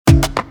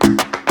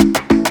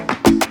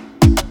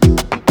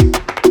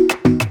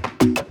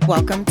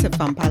Welcome to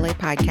Fun Palais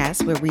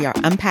Podcast, where we are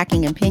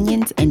unpacking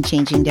opinions and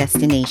changing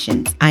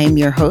destinations. I am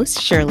your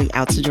host, Shirley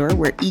Altador,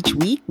 where each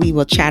week we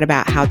will chat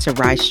about how to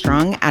rise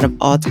strong out of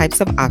all types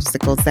of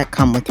obstacles that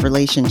come with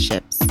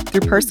relationships.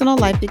 Through personal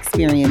life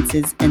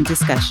experiences and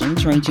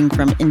discussions ranging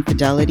from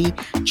infidelity,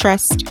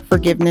 trust,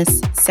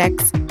 forgiveness,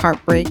 sex,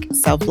 heartbreak,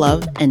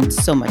 self-love, and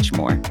so much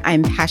more. I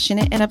am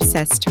passionate and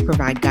obsessed to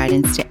provide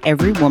guidance to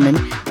every woman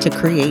to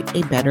create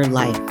a better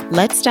life.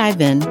 Let's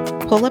dive in,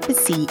 pull up a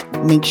seat,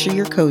 make sure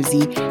you're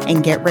cozy,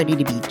 and get ready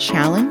to be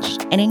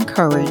challenged and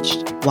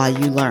encouraged while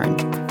you learn.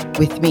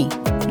 With me,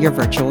 your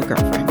virtual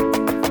girlfriend.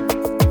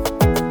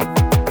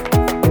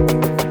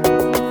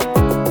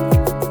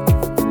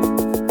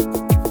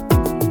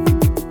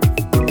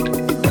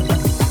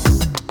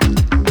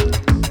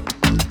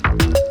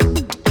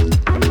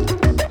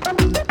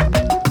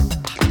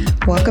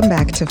 Welcome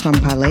back to Fun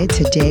Palais.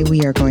 Today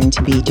we are going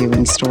to be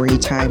doing story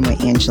time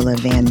with Angela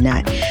Van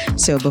Nutt.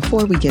 So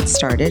before we get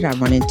started, I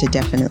wanted to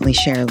definitely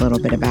share a little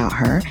bit about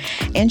her.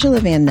 Angela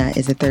Van Nutt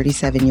is a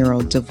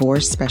 37-year-old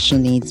divorced special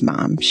needs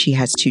mom. She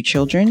has 2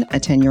 children, a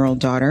 10-year-old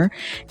daughter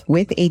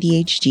with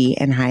ADHD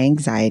and high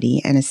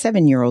anxiety, and a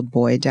 7-year-old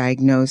boy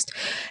diagnosed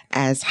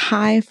as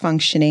high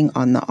functioning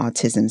on the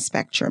autism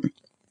spectrum.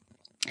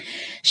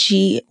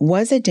 She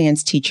was a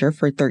dance teacher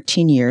for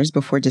 13 years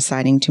before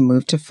deciding to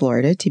move to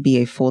Florida to be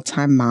a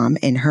full-time mom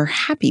in her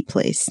happy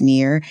place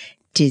near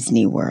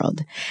Disney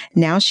World.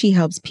 Now she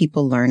helps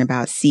people learn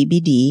about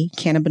CBD,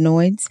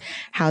 cannabinoids,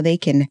 how they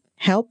can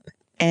help,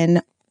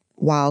 and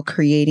while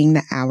creating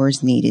the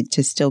hours needed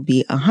to still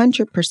be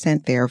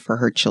 100% there for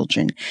her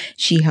children.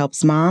 She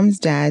helps moms,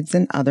 dads,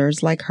 and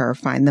others like her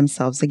find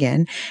themselves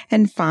again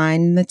and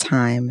find the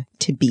time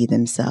to be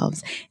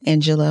themselves.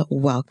 Angela,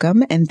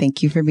 welcome, and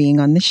thank you for being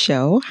on the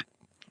show.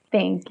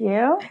 Thank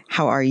you.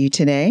 How are you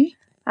today?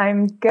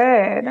 I'm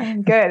good.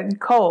 I'm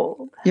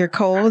cold. You're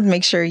cold?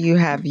 Make sure you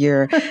have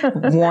your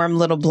warm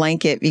little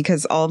blanket,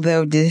 because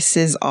although this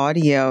is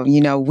audio,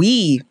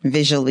 we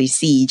visually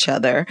see each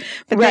other,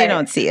 but They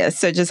don't see us.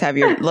 So just have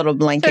your little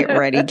blanket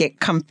ready, get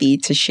comfy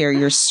to share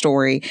your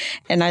story.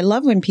 And I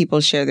love when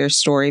people share their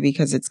story,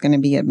 because it's going to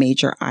be a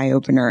major eye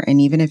opener. And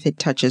even if it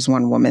touches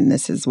one woman,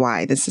 this is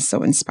why this is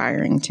so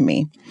inspiring to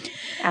me.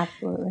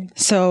 Absolutely.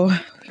 So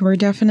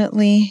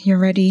you're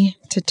ready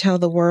to tell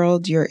the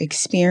world your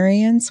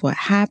experience, what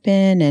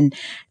happened, and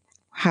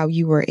how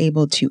you were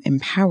able to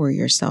empower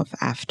yourself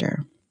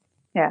after.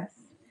 Yes.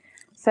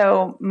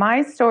 So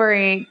my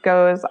story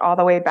goes all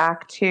the way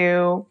back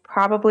to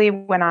probably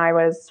when I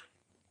was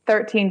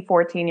 13,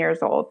 14 years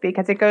old,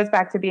 because it goes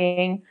back to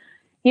being,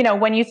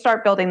 when you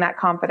start building that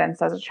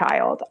confidence as a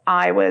child.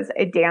 I was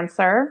a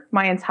dancer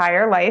my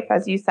entire life.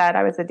 As you said,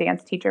 I was a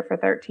dance teacher for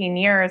 13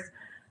 years.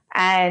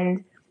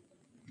 And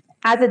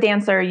as a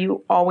dancer,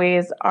 you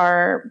always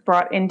are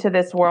brought into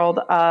this world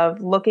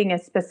of looking a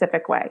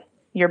specific way.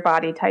 Your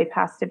body type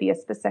has to be a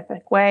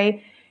specific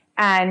way.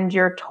 And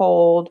you're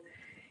told,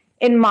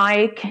 in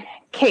my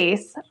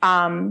case,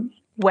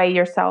 weigh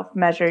yourself,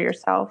 measure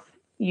yourself.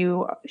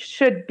 You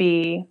should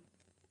be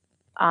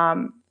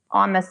on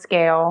the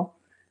scale,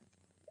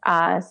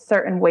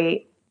 certain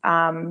weight.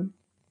 And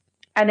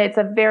it's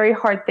a very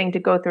hard thing to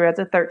go through as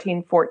a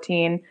 13,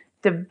 14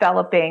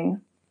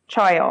 developing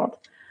child.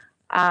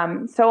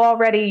 So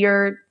already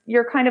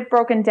you're kind of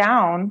broken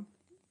down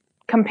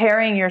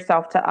comparing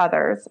yourself to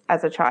others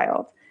as a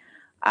child.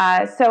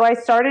 So I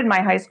started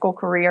my high school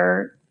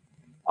career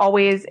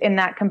always in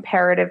that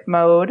comparative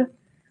mode,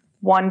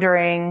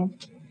 wondering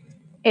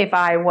if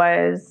I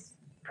was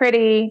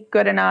pretty,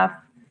 good enough,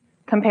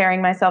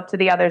 comparing myself to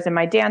the others in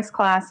my dance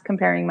class,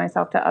 comparing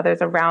myself to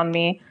others around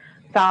me.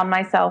 Found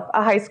myself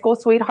a high school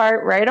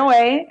sweetheart right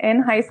away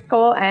in high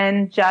school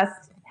and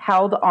just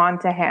held on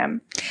to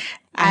him.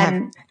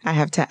 I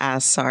have to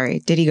ask, sorry,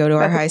 did he go to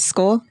our high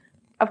school?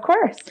 Of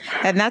course.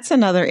 And that's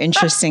another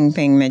interesting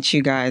thing that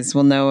you guys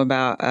will know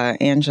about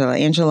Angela.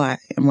 Angela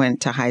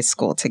went to high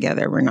school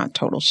together. We're not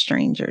total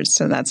strangers.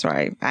 So that's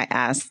why I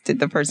asked, did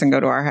the person go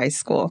to our high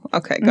school?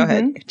 Okay, go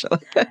ahead, Angela.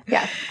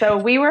 Yes. So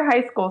we were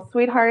high school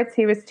sweethearts.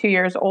 He was 2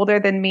 years older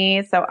than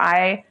me. So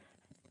I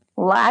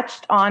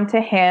latched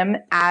onto him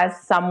as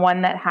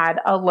someone that had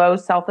a low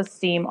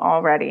self-esteem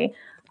already.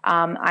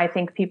 I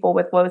think people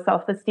with low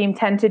self-esteem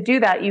tend to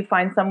do that. You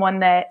find someone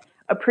that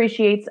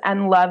appreciates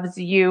and loves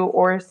you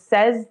or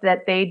says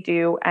that they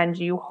do, and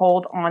you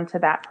hold on to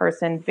that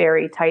person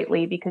very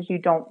tightly because you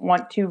don't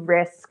want to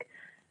risk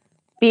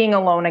being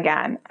alone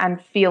again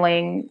and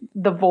feeling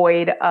the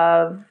void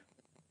of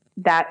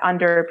that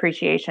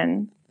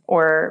underappreciation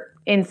or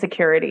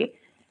insecurity.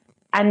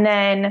 And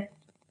then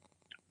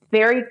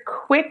very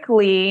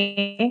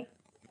quickly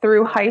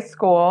through high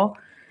school,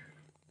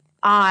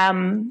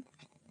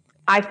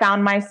 I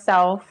found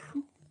myself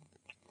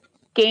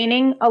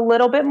gaining a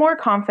little bit more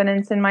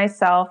confidence in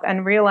myself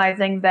and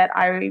realizing that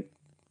I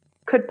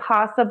could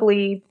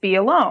possibly be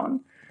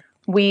alone.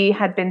 We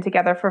had been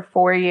together for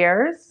 4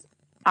 years.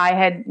 I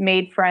had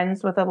made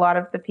friends with a lot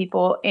of the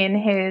people in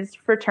his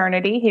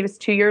fraternity. He was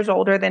 2 years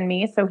older than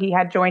me, so he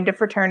had joined a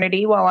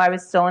fraternity while I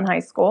was still in high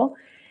school.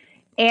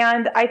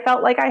 And I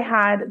felt like I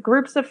had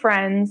groups of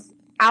friends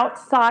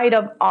outside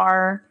of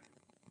our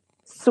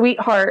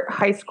sweetheart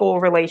high school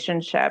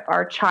relationship,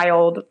 our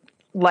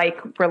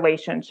child-like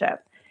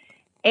relationship.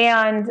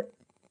 And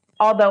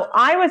although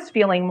I was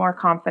feeling more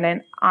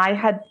confident, I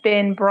had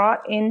been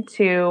brought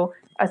into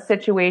a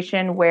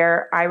situation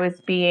where I was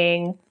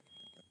being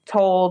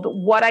told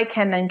what I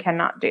can and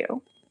cannot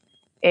do.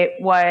 It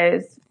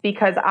was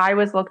because I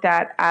was looked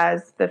at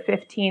as the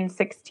 15,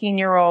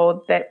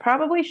 16-year-old that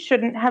probably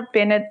shouldn't have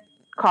been at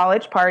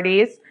college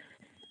parties.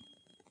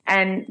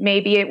 And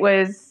maybe it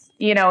was,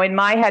 in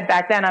my head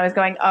back then, I was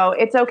going, oh,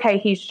 it's okay.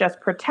 He's just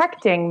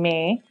protecting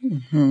me.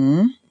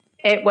 Mm-hmm.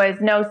 It was,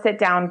 no, sit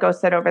down, go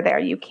sit over there.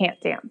 You can't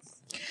dance.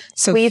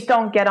 So please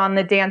don't get on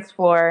the dance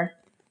floor.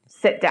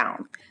 Sit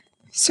down.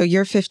 So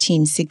you're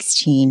 15,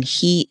 16.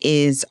 He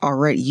is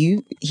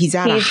already, he's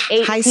out of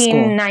high school.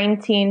 18,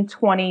 19,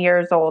 20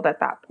 years old at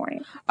that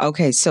point.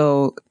 Okay.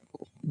 So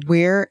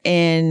we're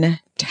in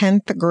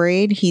 10th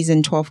grade. He's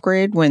in 12th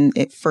grade when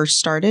it first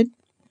started.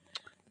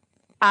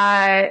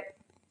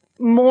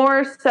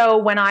 More so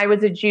when I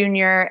was a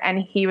junior and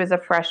he was a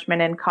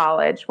freshman in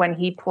college when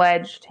he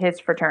pledged his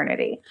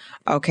fraternity.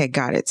 Okay,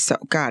 got it.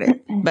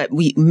 But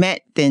we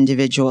met the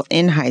individual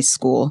in high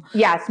school.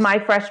 Yes, my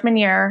freshman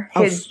year,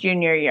 his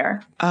junior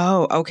year.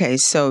 Oh, okay.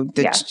 So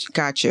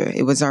gotcha.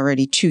 It was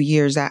already 2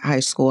 years at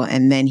high school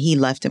and then he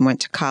left and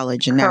went to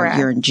college and now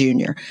you're in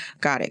junior.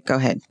 Got it. Go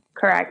ahead.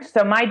 Correct.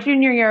 So my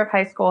junior year of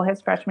high school,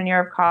 his freshman year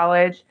of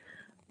college,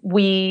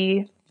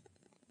 we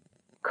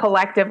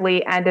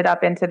collectively ended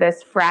up into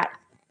this frat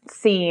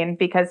scene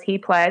because he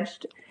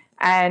pledged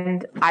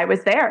and I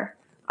was there.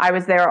 I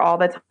was there all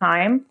the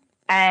time.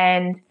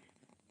 And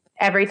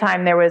every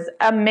time there was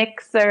a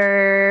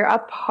mixer, a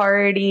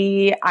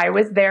party, I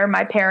was there.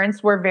 My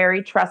parents were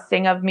very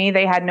trusting of me.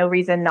 They had no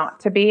reason not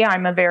to be.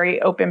 I'm a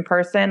very open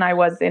person. I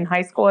was in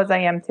high school as I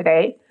am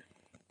today.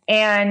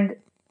 And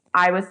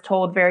I was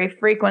told very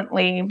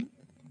frequently,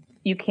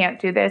 you can't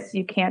do this,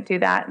 you can't do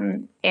that.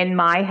 And in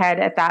my head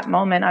at that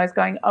moment, I was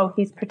going, oh,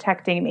 he's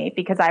protecting me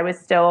because I was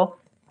still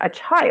a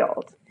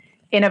child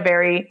in a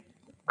very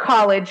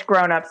college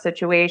grown-up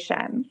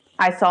situation.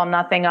 I saw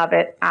nothing of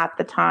it at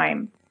the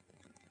time.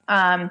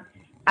 As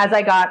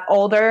I got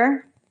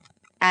older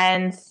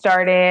and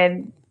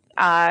started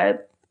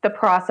the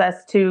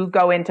process to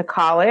go into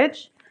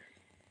college,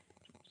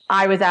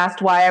 I was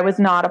asked why I was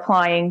not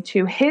applying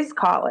to his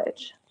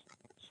college.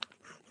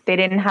 They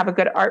didn't have a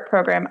good art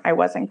program. I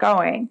wasn't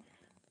going.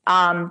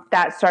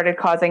 That started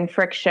causing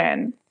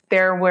friction.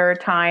 There were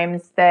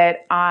times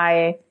that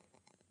I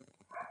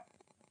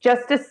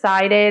just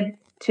decided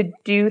to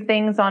do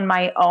things on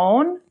my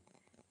own,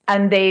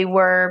 and they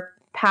were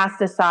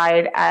passed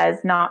aside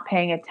as not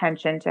paying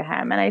attention to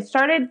him. And I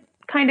started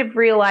kind of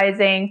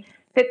realizing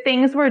that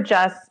things were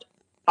just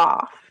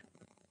off.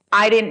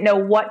 I didn't know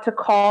what to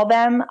call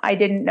them. I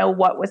didn't know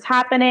what was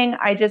happening.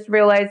 I just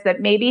realized that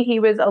maybe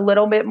he was a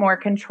little bit more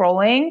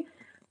controlling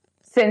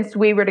since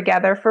we were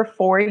together for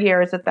 4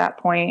 years at that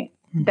point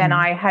than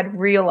I had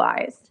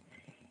realized.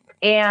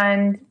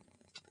 And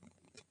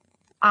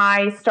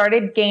I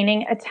started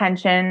gaining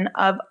attention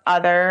of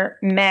other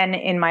men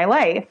in my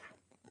life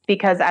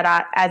because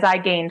as I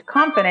gained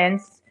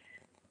confidence,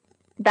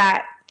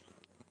 that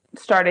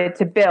started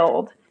to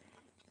build.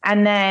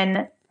 And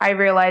then I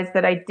realized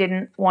that I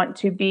didn't want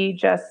to be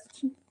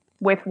just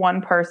with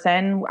one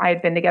person. I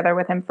had been together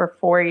with him for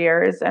 4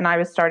 years and I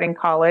was starting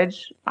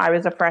college. I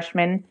was a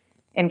freshman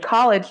in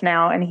college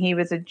now and he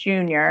was a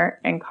junior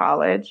in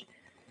college.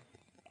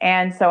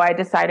 And so I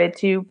decided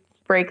to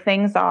break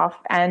things off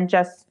and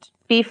just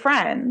be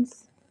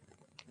friends.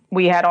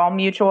 We had all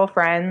mutual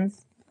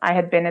friends. I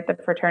had been at the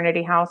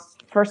fraternity house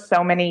for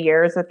so many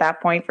years at that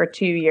point, for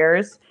 2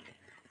 years.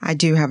 I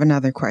do have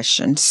another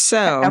question.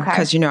 So,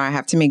 because, I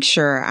have to make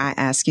sure I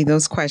ask you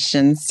those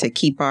questions to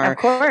keep our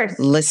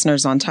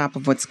listeners on top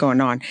of what's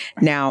going on.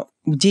 Now,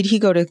 did he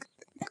go to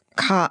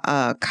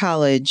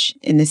college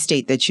in the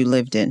state that you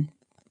lived in?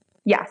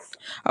 Yes.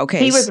 Okay.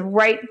 He was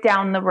right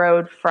down the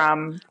road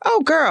from...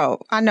 Oh,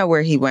 girl, I know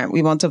where he went.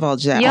 We won't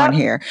divulge that on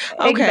here.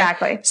 Okay.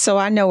 Exactly. So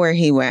I know where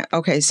he went.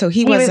 Okay. So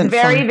he was wasn't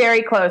very,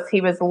 very close. He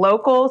was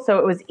local, so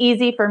it was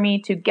easy for me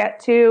to get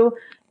to.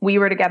 We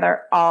were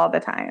together all the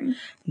time.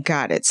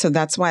 Got it. So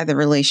that's why the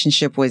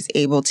relationship was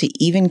able to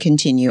even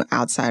continue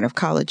outside of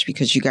college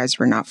because you guys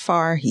were not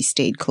far. He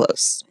stayed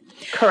close.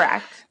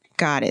 Correct.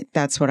 Got it.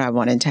 That's what I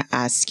wanted to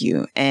ask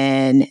you.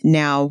 And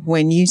now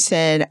when you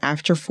said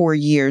after 4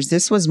 years,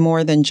 this was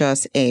more than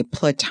just a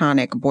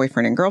platonic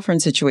boyfriend and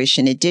girlfriend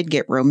situation. It did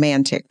get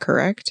romantic,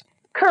 correct?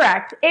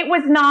 Correct. It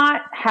was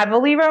not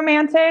heavily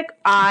romantic.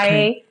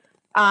 Okay.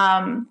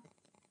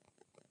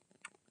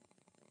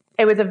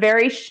 It was a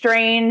very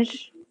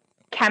strange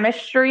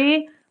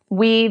chemistry.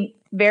 We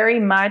very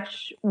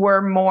much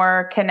were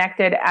more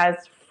connected as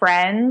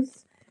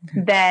friends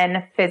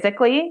than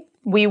physically.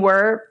 We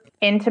were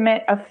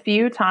intimate a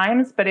few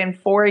times, but in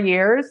 4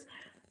 years,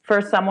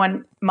 for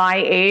someone my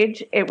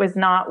age, it was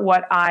not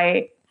what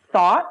I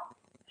thought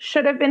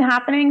should have been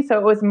happening. So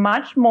it was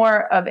much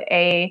more of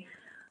a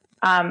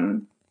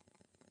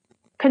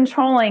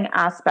controlling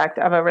aspect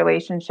of a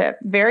relationship,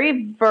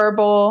 very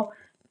verbal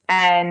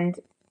and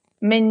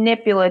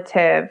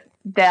manipulative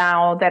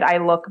now that I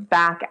look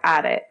back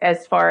at it,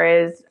 as far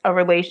as a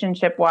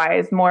relationship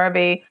wise, more of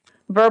a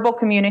verbal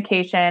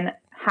communication,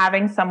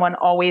 having someone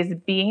always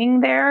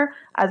being there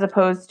as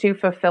opposed to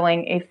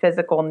fulfilling a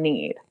physical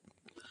need.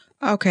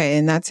 Okay,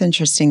 and that's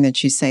interesting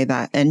that you say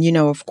that. And,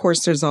 of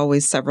course, there's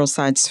always several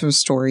sides to a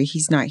story.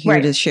 He's not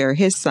here to share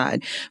his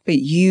side, but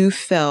you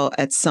felt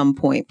at some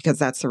point, because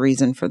that's the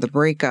reason for the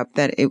breakup,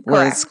 that it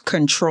was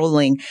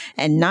controlling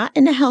and not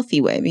in a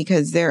healthy way,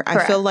 because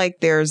I feel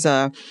like there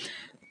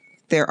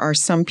are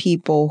some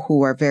people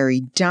who are very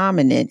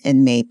dominant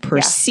and may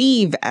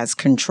perceive as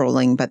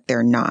controlling, but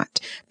they're not.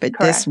 But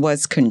this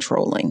was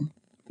controlling.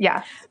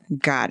 Yes.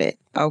 Got it.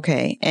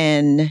 Okay.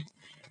 And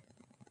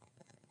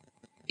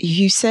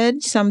you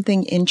said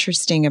something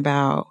interesting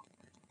about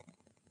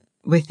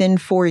within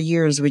 4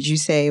 years. Would you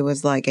say it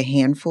was like a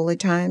handful of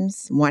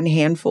times? One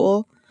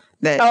handful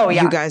that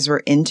you guys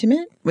were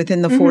intimate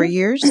within the 4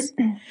 years?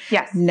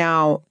 Yes.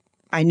 Now,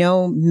 I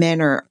know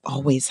men are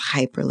always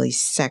hyperly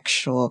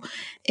sexual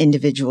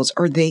individuals,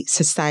 or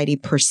society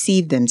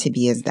perceive them to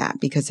be as that.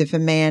 Because if a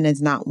man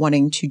is not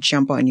wanting to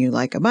jump on you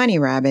like a bunny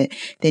rabbit,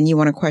 then you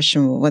want to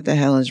question, well, what the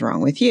hell is wrong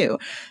with you?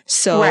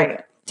 So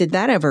did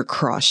that ever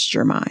cross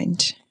your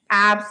mind?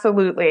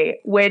 Absolutely.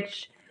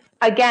 Which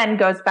again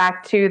goes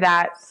back to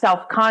that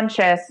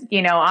self-conscious,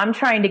 I'm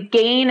trying to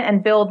gain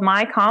and build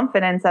my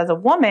confidence as a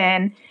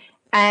woman,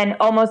 and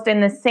almost in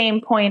the same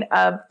point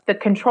of the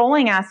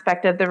controlling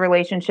aspect of the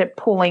relationship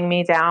pulling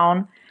me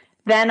down.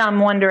 Then I'm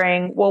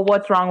wondering, well,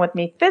 what's wrong with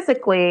me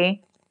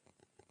physically?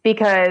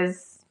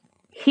 Because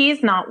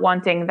he's not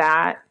wanting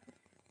that.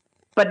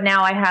 But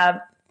now I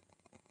have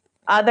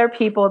other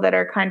people that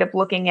are kind of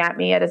looking at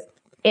me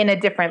in a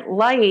different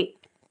light.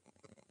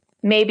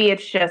 Maybe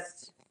it's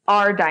just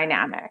our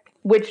dynamic,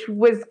 which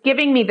was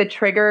giving me the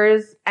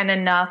triggers and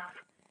enough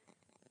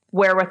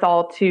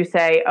wherewithal to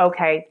say,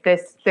 okay,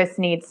 this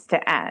needs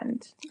to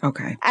end.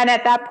 Okay. And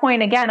at that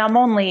point, again, I'm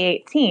only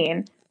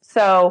 18.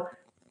 So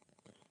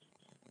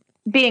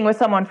being with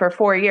someone for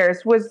 4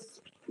 years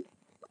was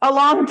a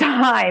long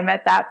time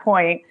at that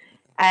point.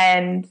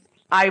 And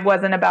I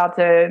wasn't about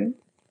to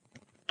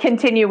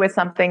continue with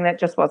something that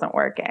just wasn't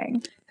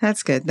working.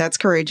 That's good. That's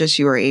courageous.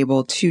 You were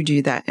able to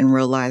do that and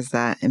realize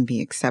that and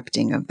be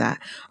accepting of that.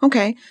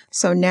 Okay.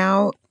 So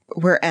now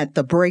we're at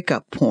the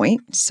breakup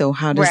point. So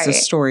how does the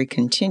story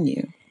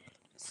continue?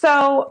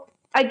 So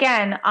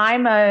again,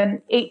 I'm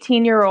an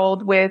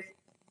 18-year-old with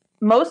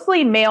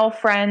mostly male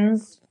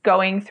friends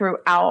going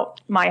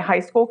throughout my high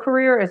school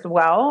career as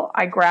well.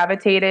 I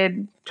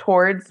gravitated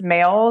towards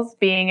males.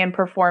 Being in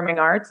performing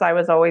arts, I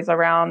was always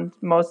around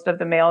most of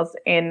the males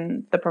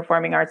in the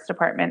performing arts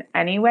department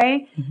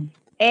anyway. Mm-hmm.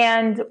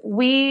 And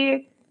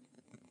we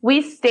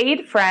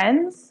stayed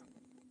friends,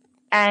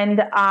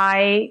 and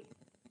I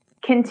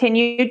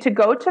continued to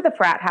go to the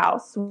frat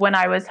house when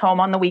I was home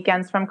on the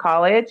weekends from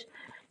college,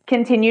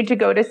 continued to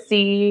go to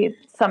see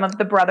some of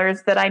the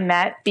brothers that I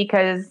met,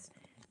 because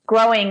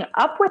growing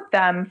up with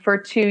them for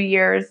 2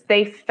 years,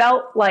 they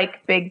felt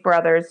like big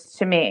brothers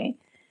to me.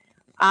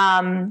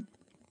 And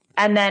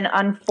then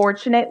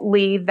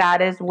unfortunately,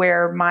 that is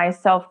where my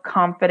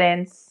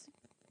self-confidence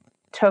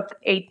took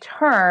a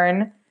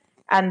turn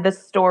and the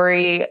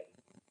story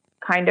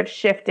kind of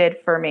shifted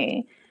for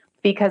me,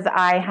 because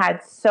I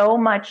had so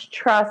much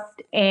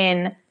trust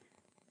in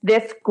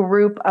this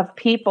group of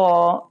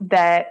people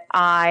that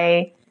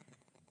I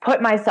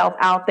put myself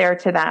out there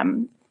to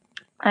them.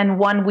 And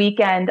one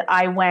weekend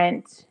I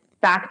went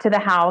back to the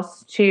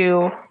house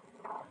to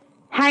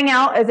hang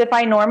out as if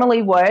I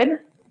normally would.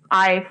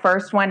 I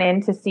first went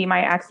in to see my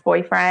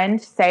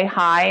ex-boyfriend, say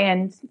hi,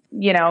 and,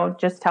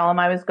 just tell him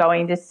I was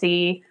going to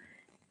see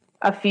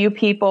a few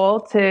people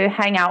to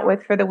hang out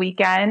with for the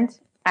weekend,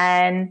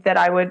 and that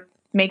I would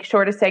make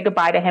sure to say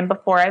goodbye to him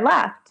before I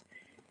left.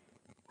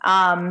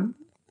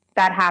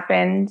 That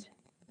happened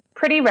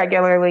pretty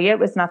regularly. It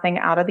was nothing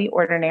out of the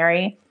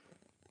ordinary.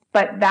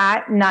 But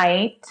that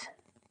night,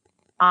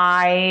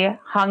 I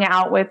hung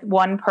out with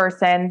one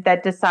person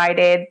that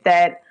decided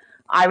that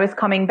I was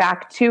coming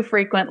back too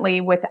frequently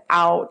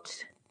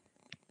without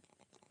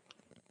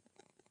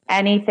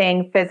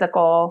anything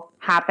physical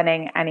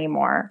happening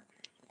anymore.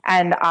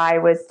 And I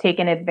was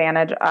taken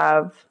advantage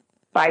of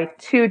by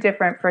 2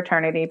 different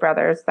fraternity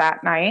brothers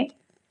that night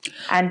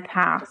and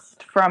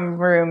passed from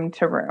room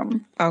to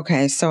room.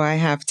 Okay, so I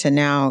have to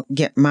now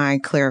get my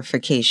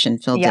clarification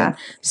filled in.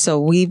 So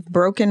we've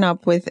broken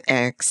up with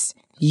X.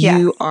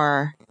 You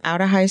are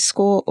out of high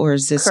school, or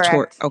is this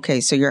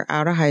okay, so you're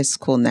out of high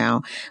school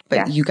now,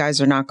 but you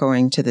guys are not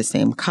going to the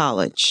same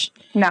college.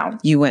 No.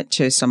 You went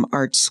to some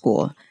art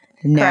school.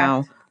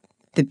 Now,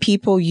 the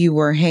people you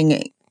were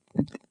hanging,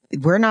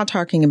 we're not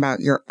talking about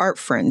your art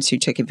friends who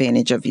took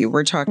advantage of you.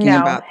 We're talking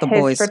about the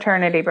boys. His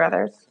fraternity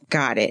brothers.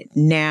 Got it.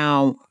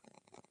 Now,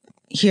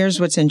 here's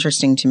what's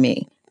interesting to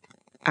me.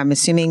 I'm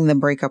assuming the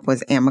breakup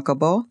was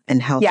amicable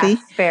and healthy.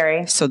 Yes,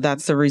 very. So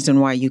that's the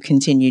reason why you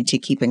continued to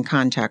keep in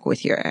contact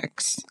with your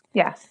ex.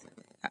 Yes.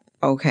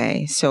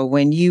 Okay. So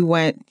when you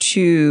went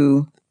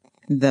to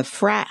the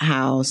frat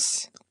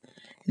house,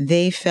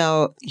 they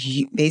felt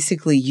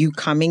basically you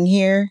coming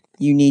here,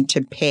 you need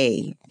to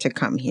pay to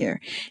come here.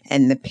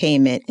 And the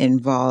payment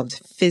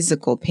involved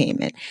physical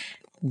payment.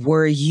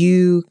 Were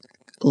you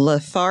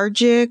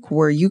lethargic?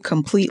 Were you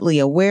completely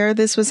aware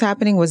this was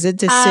happening? Was it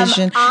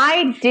decision?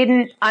 I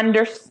didn't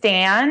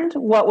understand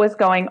what was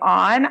going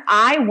on.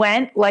 I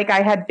went like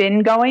I had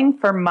been going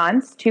for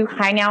months to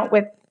hang out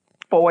with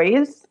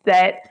boys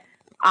that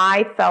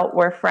I felt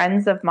were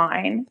friends of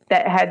mine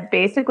that had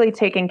basically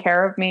taken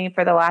care of me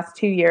for the last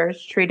 2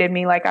 years, treated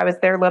me like I was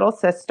their little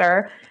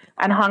sister,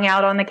 and hung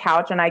out on the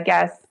couch. And I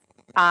guess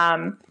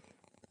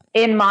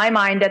in my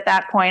mind at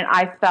that point,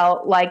 I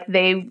felt like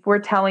they were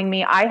telling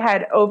me I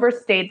had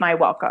overstayed my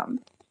welcome.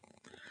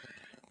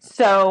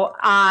 So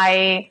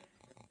I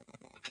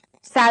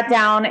sat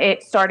down.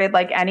 It started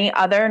like any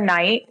other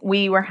night.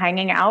 We were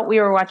hanging out.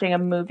 We were watching a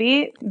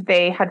movie.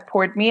 They had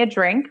poured me a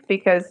drink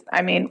because,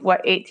 I mean,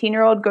 what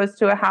 18-year-old goes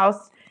to a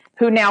house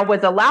who now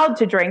was allowed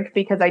to drink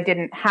because I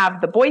didn't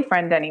have the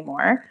boyfriend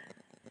anymore.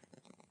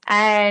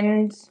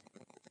 And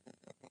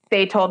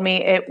they told me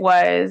it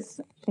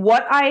was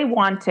what I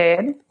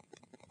wanted.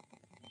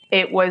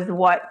 It was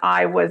what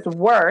I was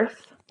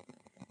worth.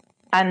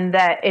 And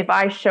that if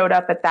I showed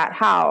up at that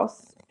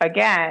house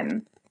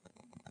again,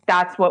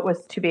 that's what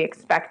was to be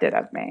expected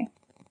of me.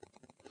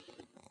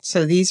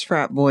 So these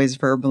frat boys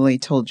verbally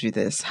told you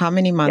this. How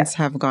many months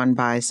have gone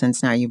by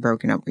since now you've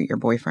broken up with your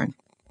boyfriend?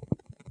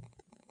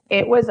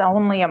 It was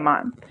only a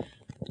month.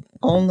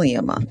 Only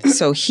a month.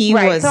 So he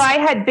right. was... So I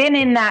had been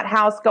in that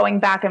house going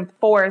back and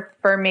forth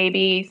for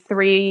maybe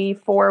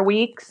 3-4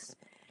 weeks,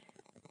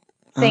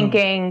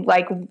 thinking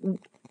like,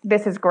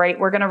 this is great.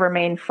 We're going to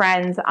remain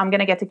friends. I'm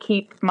going to get to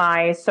keep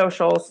my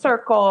social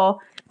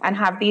circle and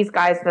have these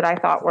guys that I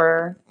thought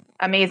were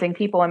amazing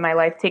people in my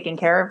life taking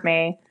care of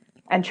me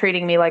and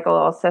treating me like a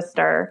little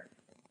sister,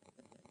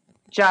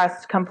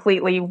 just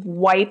completely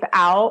wipe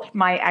out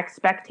my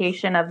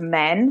expectation of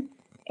men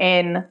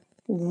in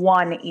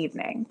one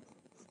evening.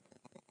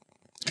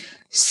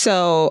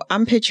 So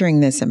I'm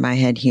picturing this in my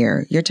head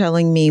here. You're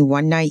telling me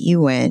one night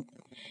you went,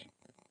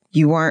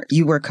 you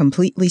were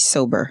completely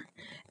sober.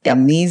 Yep.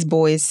 And these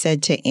boys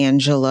said to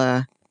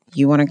Angela,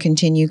 you want to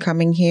continue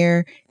coming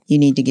here? You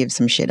need to give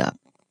some shit up.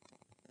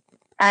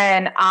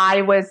 And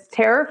I was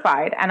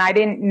terrified, and I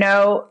didn't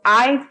know.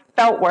 I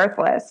felt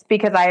worthless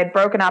because I had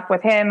broken up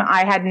with him.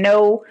 I had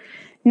no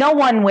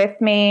one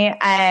with me,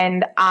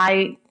 and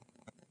I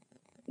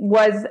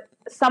was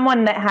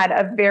someone that had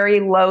a very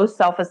low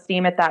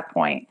self-esteem at that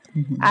point.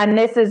 Mm-hmm. And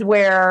this is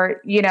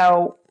where,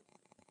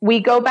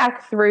 we go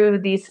back through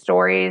these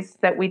stories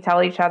that we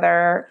tell each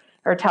other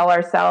or tell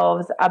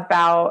ourselves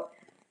about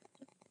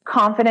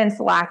confidence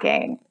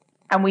lacking.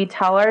 And we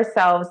tell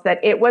ourselves that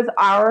it was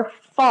our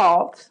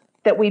fault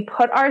that we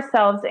put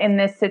ourselves in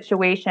this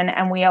situation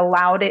and we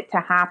allowed it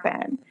to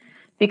happen,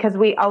 because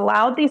we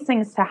allowed these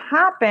things to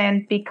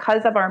happen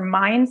because of our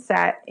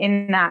mindset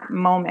in that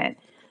moment.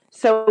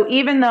 So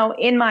even though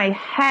in my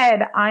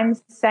head, I'm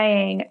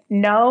saying,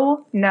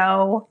 no,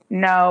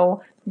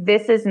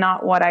 this is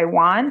not what I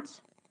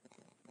want,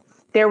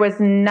 there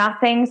was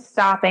nothing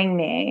stopping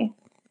me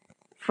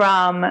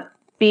from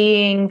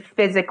being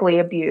physically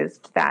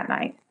abused that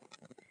night,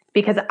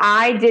 because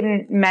I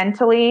didn't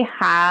mentally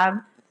have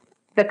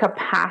the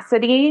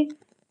capacity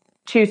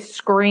to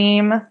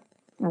scream,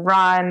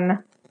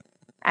 run,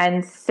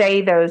 and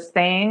say those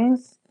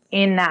things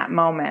in that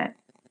moment.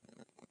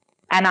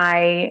 And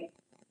I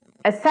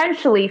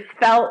essentially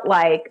felt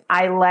like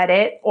I let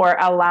it or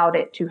allowed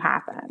it to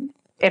happen,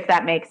 if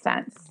that makes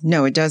sense.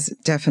 No, it does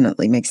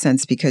definitely make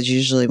sense, because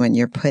usually when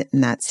you're put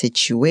in that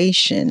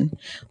situation,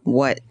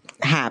 what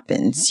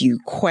happens? You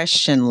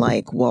question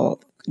like, well,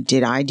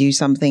 did I do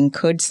something?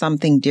 Could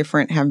something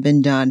different have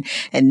been done?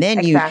 And then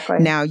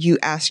now you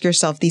ask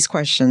yourself these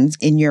questions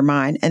in your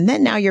mind. And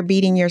then now you're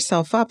beating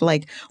yourself up.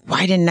 Like,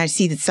 why didn't I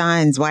see the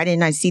signs? Why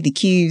didn't I see the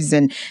cues?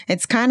 And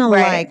it's kind of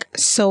like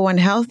so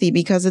unhealthy,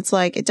 because it's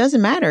like, it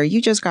doesn't matter. You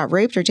just got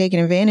raped or taken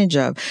advantage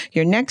of.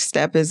 Your next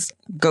step is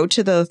go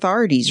to the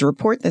authorities,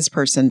 report this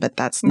person. But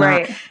that's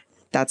not.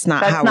 That's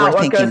not how we're thinking.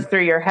 That's not what goes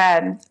through your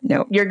head.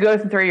 No. You're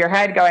going through your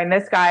head going,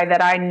 this guy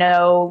that I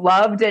know,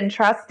 loved and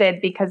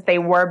trusted because they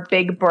were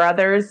big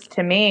brothers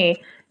to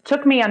me,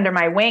 took me under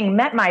my wing,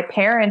 met my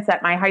parents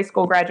at my high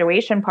school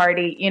graduation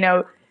party,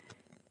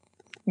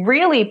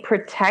 really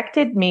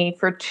protected me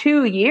for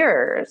 2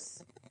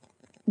 years,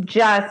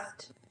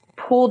 just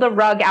pulled a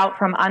rug out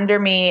from under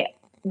me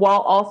while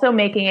also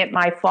making it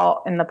my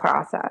fault in the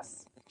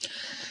process.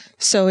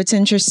 So it's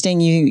interesting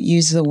you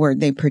use the word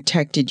they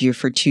protected you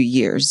for 2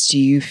 years. Do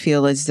you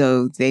feel as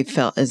though they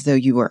felt as though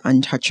you were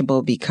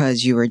untouchable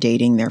because you were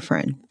dating their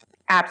friend?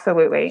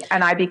 Absolutely.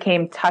 And I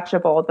became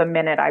touchable the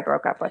minute I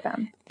broke up with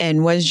him.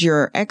 And was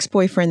your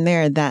ex-boyfriend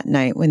there that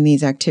night when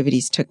these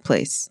activities took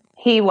place?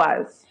 He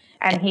was.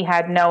 And he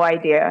had no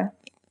idea.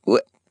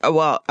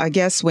 Well, I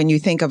guess when you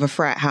think of a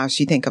frat house,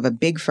 you think of a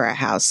big frat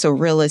house. So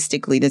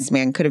realistically, this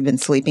man could have been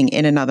sleeping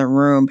in another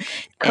room.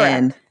 Correct.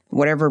 And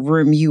whatever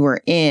room you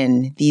were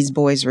in, these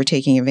boys were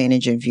taking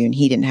advantage of you and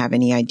he didn't have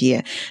any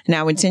idea.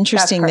 Now, it's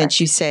interesting that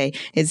you say,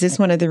 is this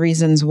one of the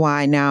reasons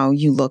why now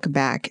you look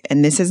back,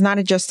 and this is not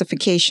a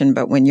justification,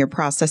 but when you're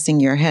processing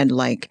your head,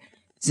 like,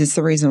 is this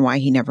the reason why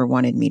he never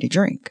wanted me to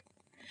drink?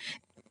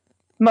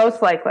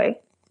 Most likely.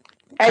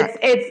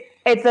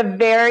 It's a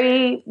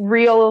very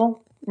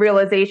real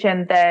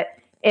realization that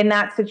in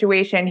that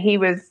situation, he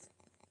was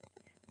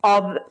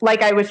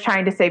like I was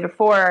trying to say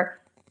before,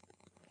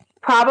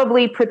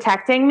 probably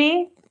protecting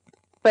me.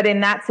 But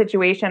in that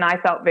situation, I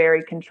felt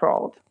very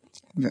controlled.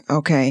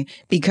 Okay.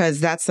 Because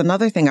that's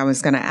another thing I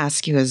was going to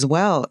ask you as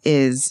well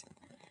is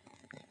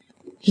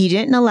he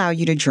didn't allow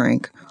you to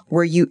drink.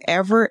 Were you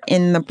ever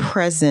in the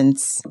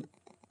presence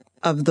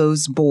of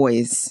those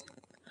boys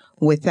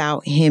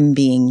without him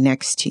being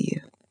next to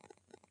you?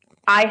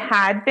 I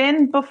had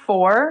been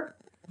before.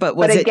 But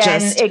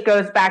it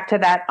goes back to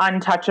that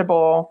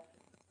untouchable.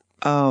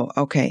 Oh,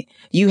 okay.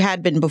 You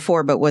had been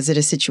before, but was it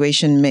a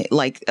situation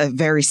like a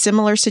very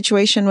similar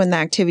situation when the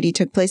activity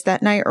took place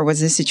that night? Or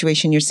was this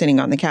situation you're sitting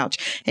on the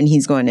couch and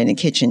he's going in the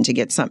kitchen to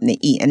get something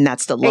to eat? And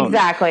that's the lone.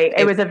 Exactly.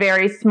 It was a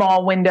very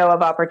small window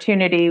of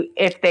opportunity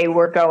if they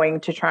were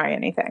going to try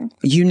anything.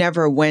 You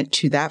never went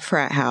to that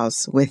frat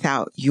house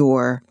without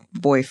your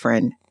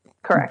boyfriend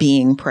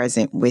being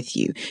present with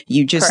you.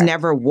 You just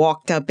never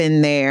walked up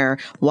in there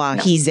while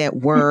he's at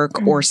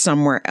work or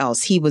somewhere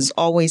else. He was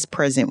always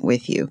present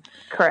with you.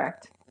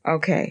 Correct.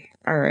 Okay.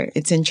 All right.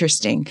 It's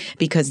interesting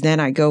because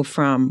then I go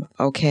from,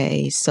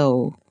 okay,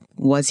 so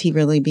was he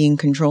really being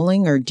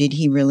controlling or did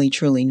he really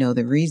truly know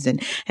the reason?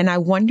 And I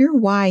wonder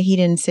why he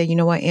didn't say, you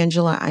know what,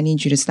 Angela, I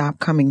need you to stop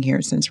coming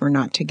here since we're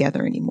not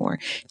together anymore.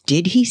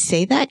 Did he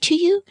say that to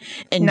you?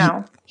 And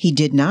no, he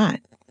did not.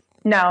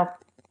 No,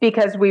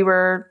 because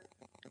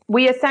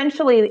we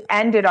essentially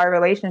ended our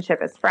relationship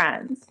as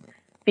friends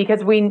because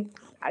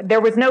there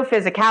was no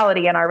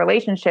physicality in our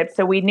relationship.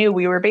 So we knew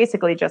we were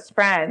basically just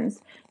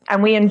friends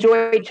and we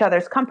enjoyed each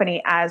other's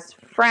company as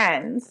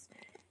friends.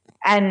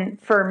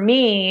 And for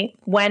me,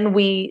 when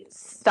we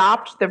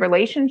stopped the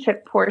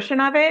relationship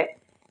portion of it,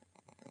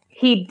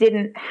 he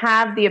didn't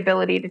have the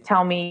ability to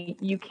tell me,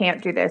 you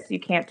can't do this, you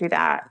can't do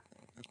that.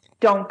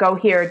 Don't go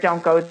here,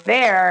 don't go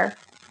there.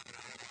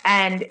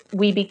 And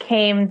we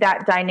became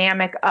that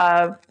dynamic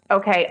of,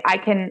 okay, I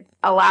can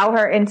allow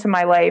her into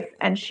my life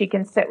and she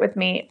can sit with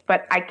me,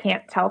 but I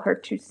can't tell her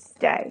to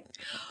stay.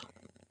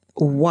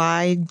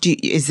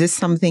 Is this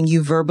something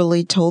you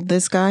verbally told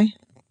this guy?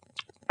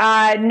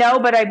 No,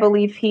 but I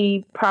believe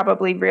he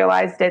probably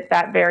realized it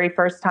that very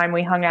first time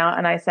we hung out.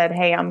 And I said,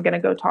 hey, I'm going to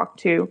go talk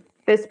to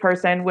this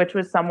person, which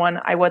was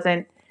someone I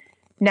wasn't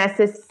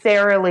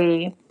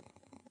necessarily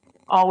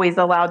always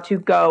allowed to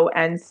go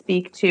and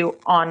speak to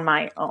on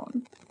my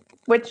own.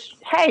 Which,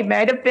 hey,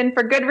 might have been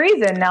for good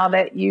reason now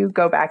that you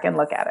go back and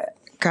look at it.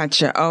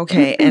 Gotcha.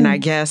 Okay. And I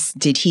guess,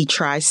 did he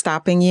try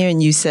stopping you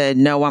and you said,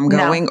 no, I'm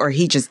going, or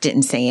he just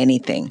didn't say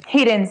anything?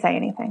 He didn't say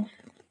anything.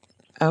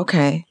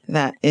 Okay.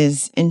 That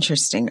is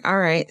interesting. All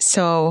right.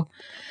 So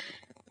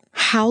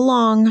how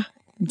long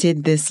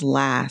did this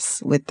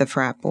last with the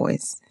frat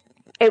boys?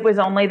 It was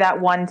only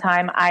that one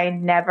time. I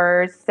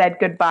never said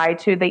goodbye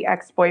to the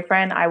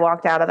ex-boyfriend. I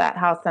walked out of that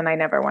house and I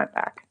never went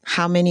back.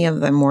 How many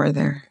of them were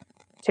there?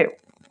 2.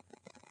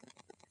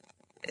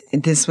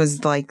 This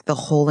was like the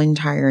whole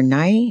entire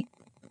night?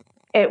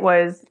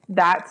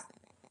 That's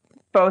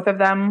both of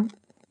them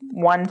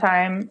one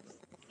time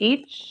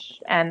each,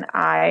 and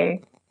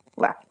I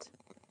left.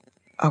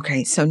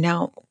 Okay, so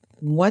now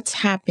what's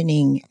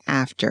happening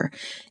after?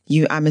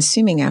 I'm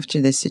assuming after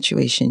this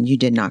situation, you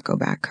did not go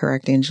back,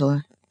 correct,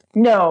 Angela?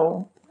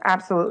 No,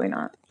 absolutely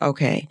not.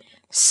 Okay,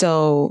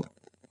 so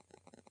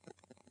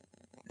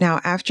now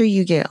after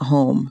you get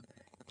home,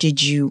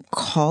 did you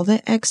call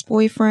the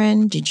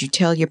ex-boyfriend? Did you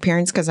tell your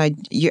parents? Because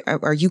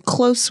are you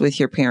close with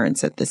your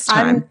parents at this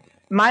time?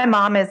 My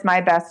mom is my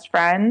best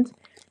friend,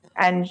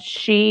 and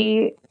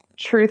she,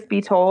 truth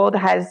be told,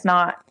 has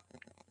not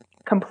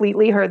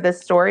completely heard this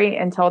story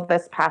until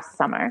this past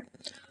summer.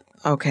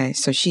 Okay,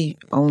 so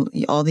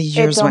all these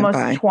years went by. It's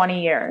almost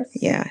 20 years.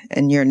 Yeah,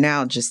 and you're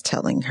now just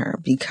telling her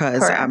because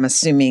Correct. I'm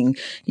assuming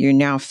you're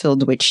now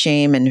filled with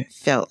shame and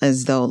felt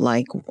as though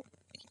like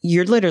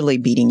you're literally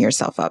beating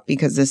yourself up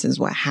because this is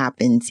what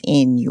happens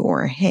in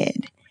your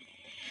head.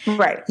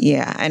 Right.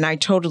 Yeah. And I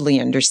totally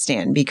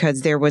understand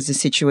because there was a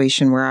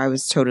situation where I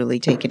was totally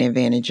taken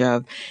advantage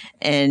of.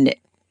 And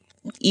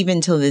even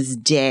till this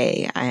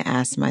day, I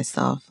ask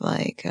myself,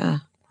 like,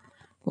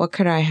 what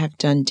could I have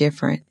done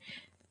different?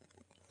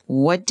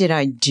 What did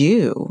I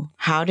do?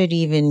 How did it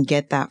even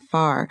get that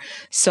far?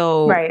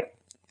 So right.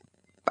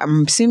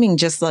 I'm assuming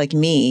just like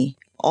me,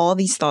 all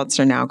these thoughts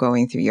are now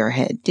going through your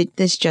head. Did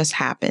this just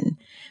happen?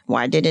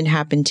 Why did it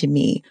happen to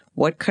me?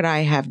 What could I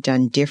have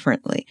done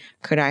differently?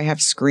 Could I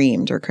have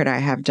screamed or could I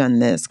have done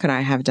this? Could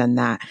I have done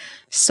that?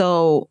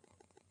 So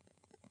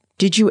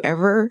did you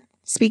ever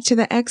speak to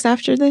the ex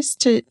after this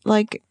to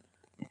like?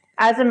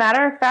 As a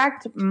matter of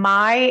fact,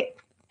 my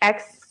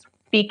ex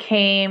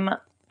became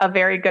a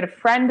very good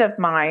friend of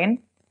mine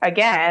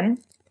again.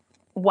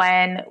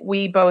 when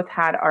we both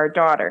had our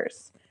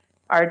daughters.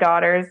 Our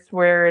daughters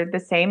were the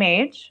same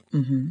age.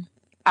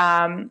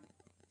 Mm-hmm.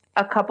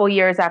 A couple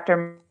years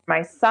after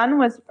my son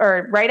was,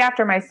 or right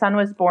after my son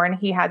was born,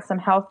 he had some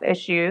health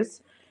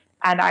issues.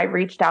 And I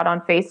reached out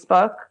on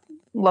Facebook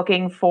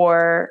looking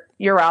for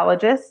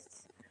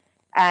urologists.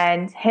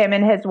 And him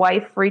and his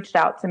wife reached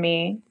out to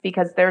me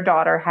because their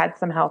daughter had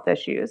some health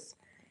issues.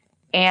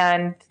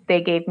 And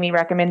they gave me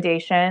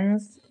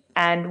recommendations.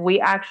 And we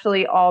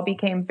actually all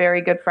became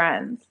very good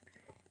friends.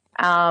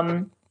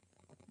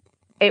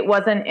 It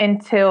wasn't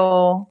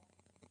until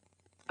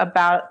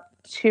about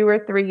 2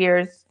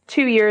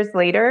 years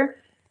later,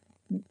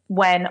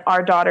 when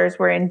our daughters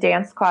were in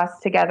dance class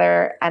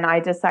together and I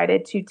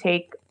decided to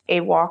take a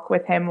walk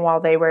with him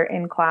while they were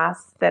in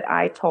class, that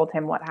I told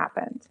him what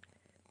happened.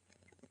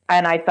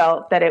 And I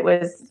felt that it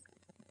was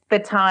the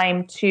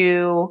time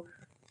to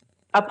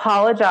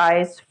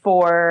apologize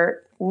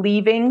for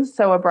leaving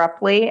so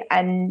abruptly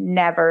and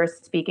never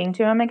speaking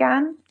to him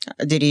again.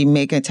 Did he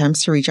make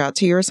attempts to reach out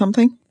to you or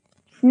something?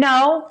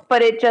 No,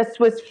 but it just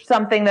was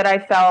something that I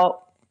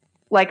felt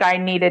like I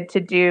needed to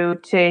do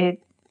to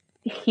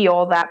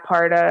heal that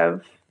part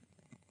of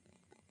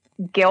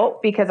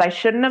guilt, because I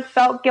shouldn't have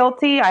felt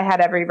guilty. I had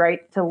every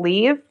right to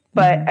leave.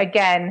 But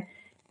again,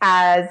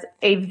 as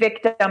a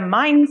victim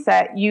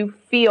mindset, you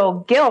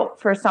feel guilt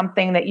for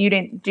something that you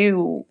didn't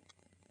do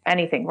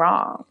anything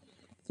wrong.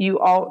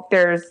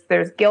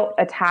 There's guilt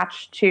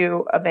attached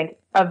to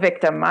a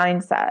victim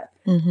mindset.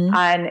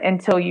 And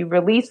until you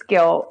release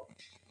guilt,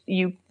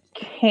 you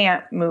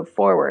can't move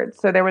forward.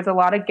 So there was a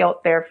lot of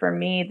guilt there for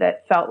me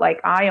that felt like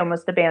I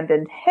almost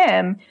abandoned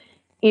him,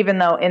 even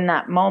though in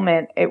that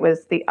moment it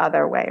was the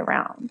other way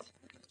around.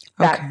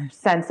 That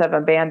sense of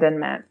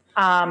abandonment.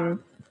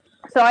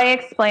 So I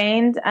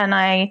explained,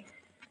 and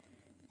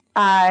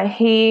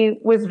he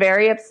was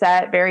very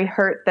upset, very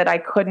hurt that I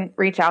couldn't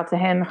reach out to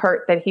him,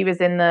 hurt that he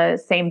was in the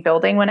same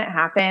building when it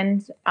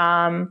happened.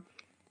 And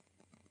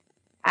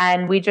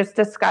we just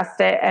discussed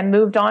it and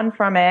moved on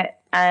from it,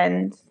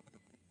 and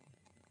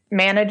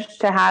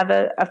managed to have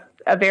a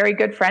very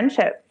good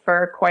friendship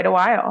for quite a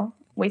while.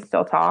 We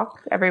still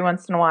talk every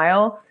once in a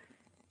while.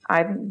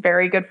 I'm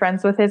very good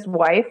friends with his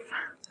wife.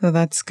 Oh,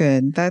 that's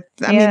good. I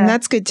mean,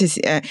 that's good to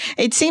see.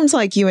 It seems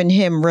like you and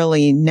him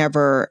really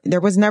there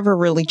was never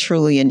really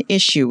truly an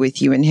issue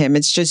with you and him.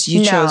 It's just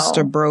you chose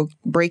to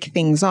break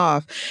things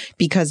off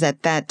because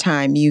at that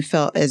time you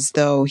felt as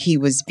though he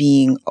was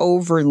being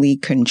overly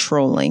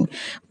controlling.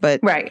 But,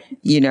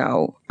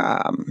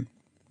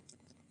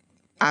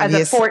 as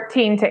a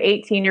 14 to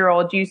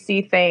 18-year-old, you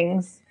see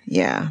things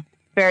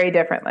very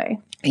differently.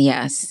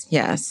 Yes.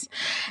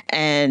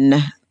 And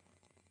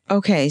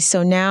okay,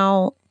 so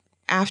now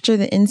after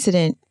the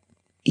incident,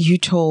 you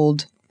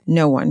told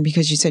no one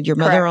because you said your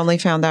mother only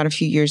found out a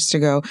few years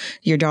ago.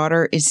 Your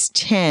daughter is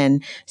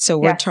 10. So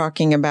we're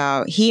talking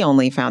about he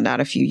only found out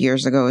a few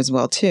years ago as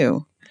well,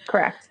 too.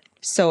 Correct.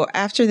 So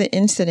after the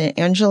incident,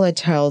 Angela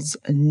tells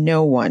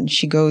no one.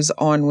 She goes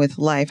on with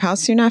life. How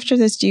soon after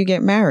this do you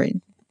get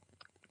married?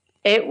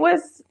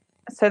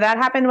 So that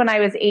happened when I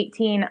was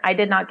 18. I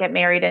did not get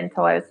married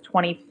until I was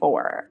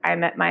 24. I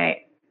met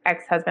my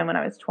ex-husband when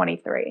I was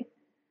 23.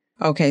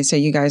 Okay, so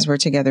you guys were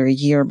together a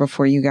year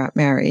before you got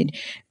married.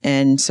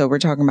 And so we're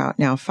talking about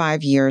now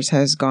 5 years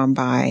has gone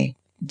by.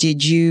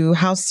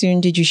 How soon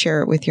did you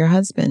share it with your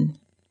husband?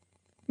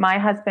 My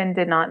husband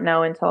did not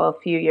know until a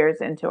few years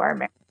into our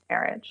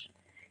marriage.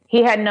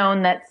 He had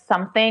known that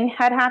something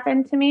had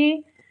happened to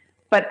me,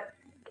 but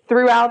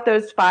throughout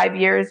those 5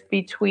 years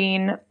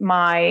between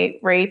my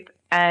rape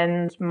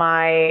and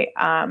my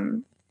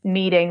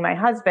meeting my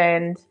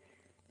husband,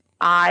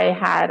 I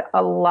had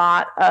a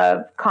lot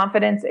of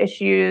confidence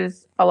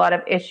issues, a lot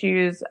of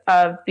issues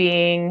of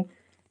being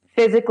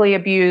physically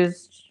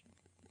abused,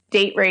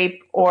 date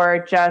rape,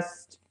 or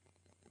just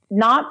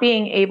not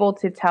being able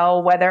to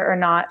tell whether or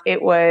not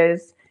it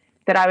was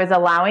that I was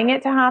allowing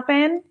it to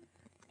happen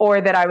or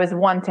that I was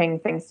wanting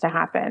things to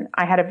happen.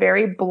 I had a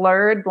very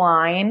blurred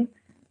line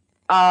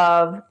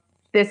of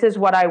this is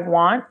what I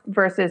want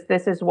versus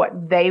this is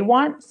what they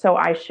want, so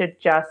I should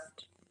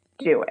just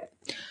do it.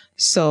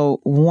 So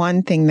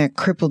one thing that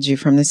crippled you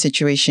from the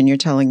situation, you're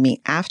telling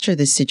me after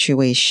the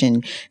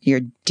situation,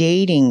 your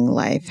dating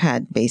life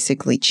had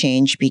basically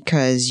changed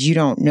because you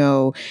don't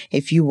know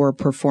if you were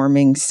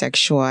performing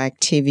sexual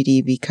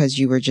activity because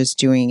you were just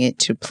doing it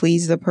to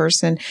please the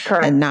person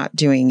and not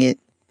doing it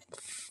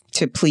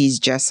to please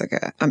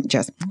Jessica.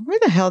 Where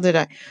the hell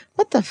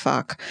what the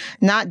fuck?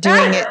 Not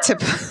doing it to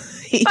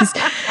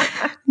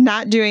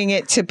not doing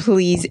it to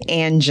please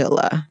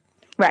Angela.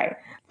 Right.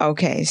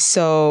 Okay.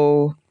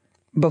 So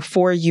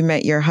before you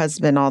met your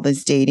husband, all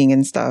this dating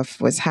and stuff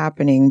was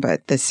happening,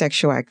 but the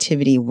sexual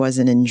activity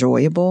wasn't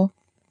enjoyable?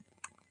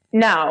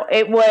 No,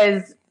 it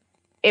was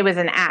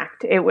an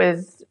act. It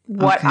was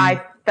what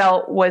I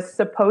felt was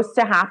supposed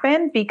to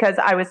happen because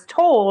I was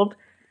told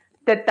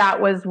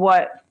that was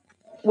what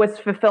was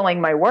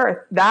fulfilling my worth.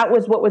 That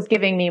was what was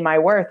giving me my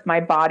worth. My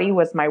body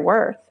was my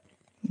worth.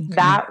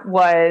 That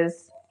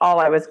was all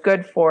I was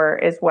good for,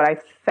 is what I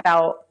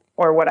felt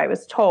or what I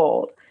was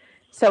told.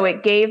 So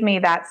it gave me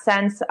that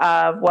sense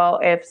of, well,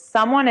 if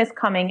someone is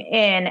coming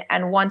in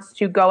and wants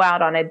to go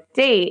out on a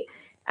date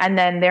and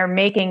then they're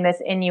making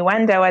this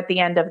innuendo at the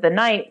end of the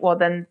night, well,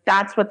 then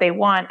that's what they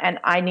want. And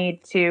I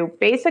need to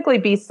basically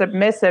be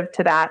submissive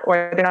to that,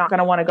 or they're not going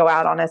to want to go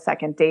out on a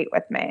second date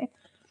with me.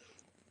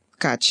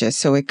 Gotcha.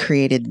 So it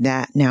created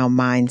that now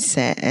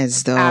mindset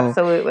as though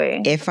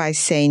Absolutely. if I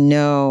say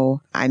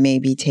no, I may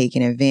be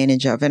taken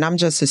advantage of. And I'm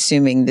just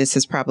assuming this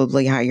is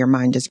probably how your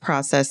mind is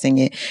processing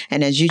it.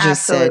 And as you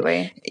just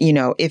Absolutely. said, you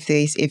know,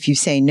 if you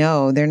say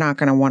no, they're not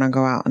going to want to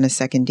go out on a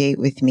second date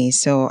with me.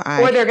 Or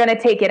they're going to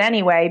take it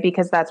anyway,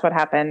 because that's what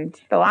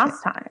happened the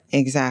last time.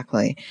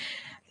 Exactly.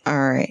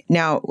 All right.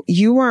 Now,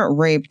 you weren't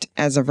raped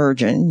as a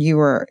virgin. You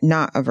were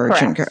not a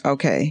virgin. Correct.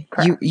 Okay.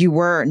 Correct. You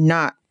were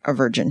not a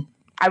virgin.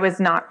 I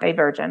was not a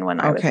virgin when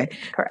I was raped.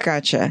 Correct.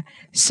 Gotcha.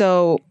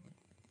 So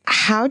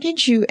how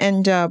did you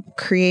end up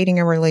creating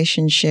a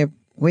relationship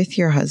with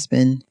your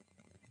husband,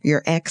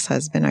 your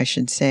ex-husband, I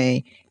should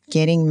say,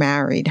 getting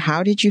married?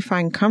 How did you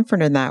find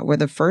comfort in that? Were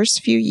the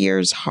first few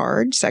years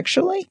hard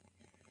sexually?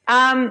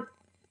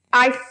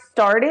 I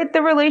started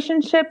the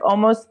relationship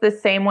almost the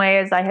same way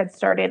as I had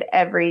started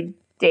every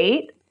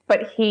date,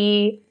 but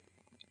he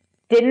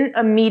didn't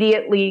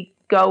immediately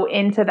go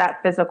into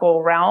that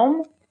physical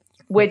realm,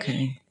 which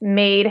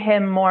made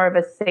him more of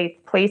a safe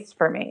place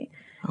for me.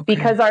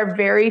 Because our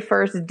very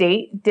first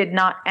date did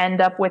not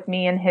end up with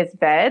me in his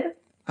bed,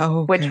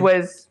 which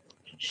was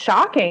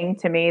shocking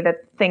to me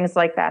that things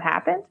like that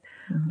happened.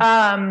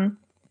 Mm-hmm.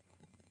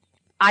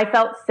 I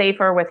felt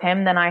safer with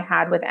him than I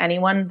had with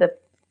anyone the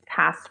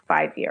past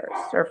 5 years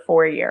or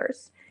 4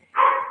 years.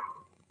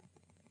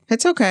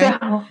 It's okay.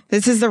 So,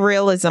 this is the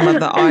realism of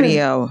the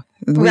audio.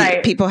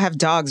 Right. People have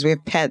dogs. We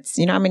have pets.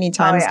 You know how many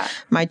times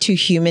my 2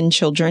 human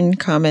children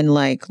come and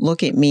like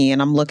look at me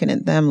and I'm looking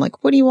at them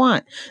like, what do you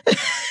want?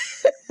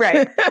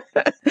 Right.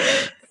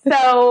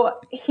 So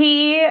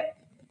granted,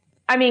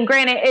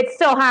 it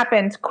still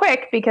happened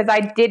quick because I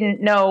didn't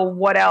know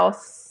what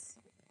else,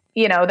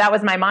 that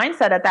was my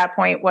mindset at that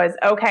point was,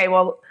 okay,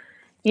 well,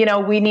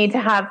 we need to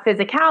have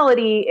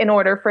physicality in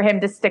order for him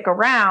to stick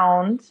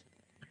around.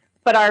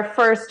 But our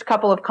first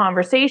couple of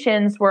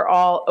conversations were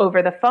all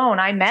over the phone.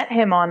 I met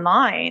him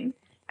online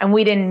and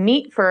we didn't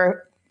meet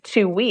for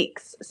 2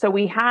 weeks. So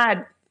we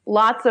had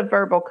lots of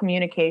verbal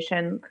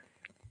communication,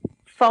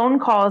 phone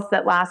calls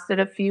that lasted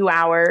a few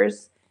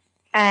hours.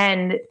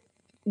 And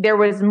there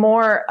was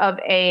more of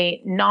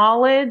a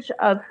knowledge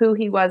of who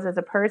he was as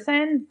a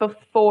person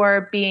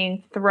before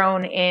being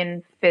thrown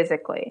in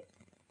physically,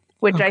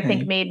 which I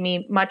think made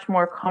me much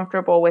more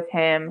comfortable with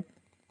him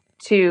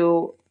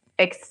to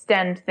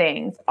extend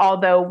things.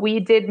 Although we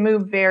did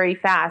move very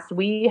fast.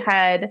 He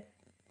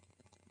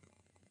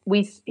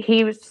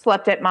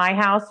slept at my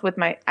house with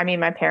my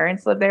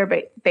parents lived there,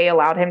 but they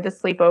allowed him to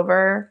sleep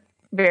over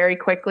very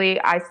quickly.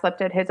 I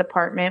slept at his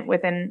apartment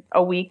within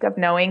a week of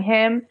knowing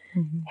him.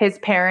 Mm-hmm. His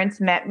parents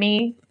met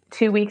me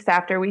 2 weeks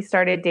after we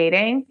started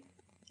dating.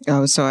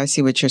 Oh, so I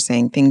see what you're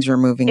saying. Things were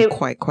moving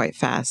quite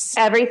fast.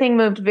 Everything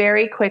moved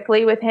very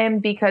quickly with him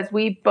because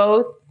we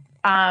both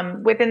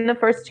within the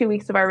first 2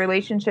 weeks of our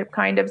relationship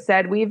kind of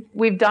said,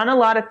 we've done a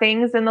lot of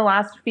things in the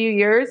last few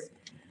years,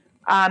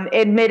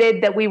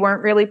 admitted that we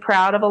weren't really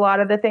proud of a lot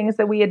of the things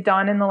that we had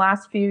done in the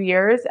last few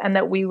years and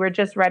that we were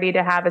just ready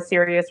to have a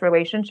serious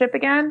relationship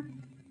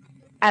again.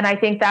 And I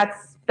think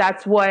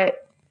that's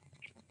what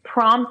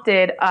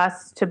prompted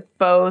us to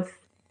both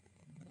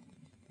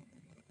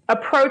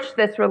approach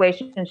this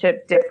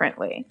relationship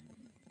differently.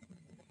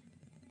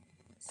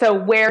 So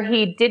where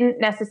he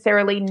didn't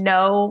necessarily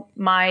know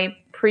my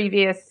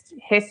previous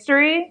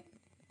history,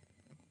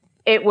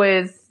 it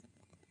was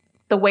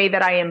the way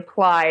that I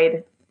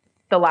implied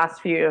the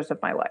last few years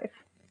of my life.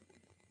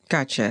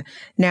 Gotcha.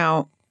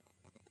 Now,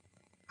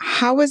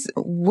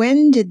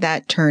 when did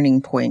that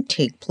turning point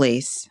take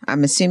place?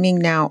 I'm assuming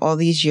now all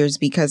these years,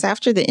 because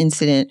after the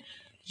incident,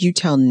 you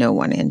tell no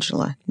one,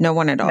 Angela, no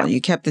one at all. No.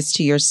 You kept this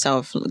to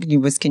yourself. You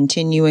was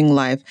continuing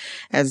life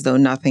as though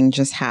nothing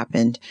just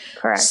happened.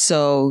 Correct.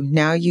 So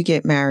now you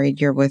get married,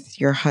 you're with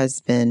your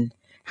husband.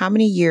 How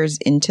many years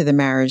into the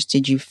marriage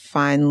did you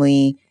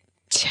finally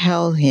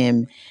tell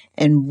him?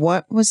 And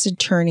what was the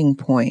turning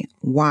point?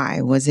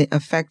 Why? Was it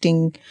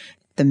affecting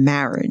the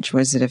marriage?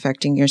 Was it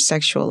affecting your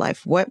sexual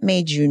life? What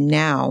made you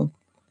now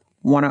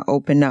want to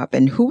open up?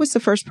 And who was the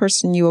first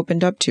person you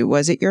opened up to?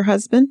 Was it your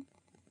husband?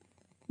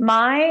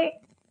 My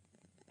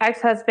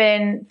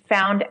ex-husband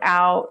found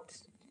out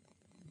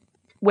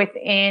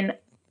within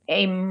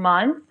a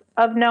month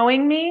of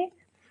knowing me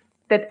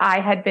that I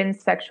had been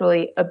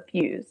sexually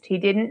abused. He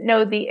didn't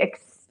know the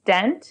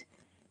extent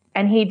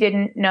and he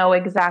didn't know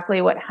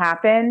exactly what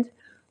happened,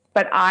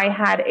 but I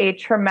had a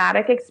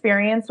traumatic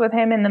experience with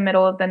him in the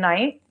middle of the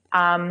night.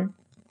 Men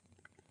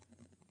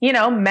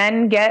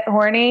get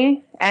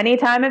horny any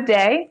time of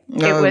day.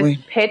 It was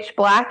pitch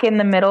black in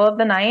the middle of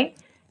the night.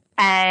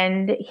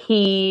 And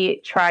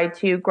he tried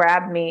to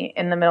grab me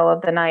in the middle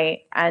of the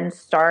night and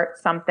start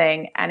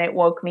something. And it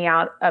woke me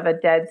out of a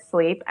dead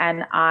sleep.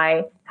 And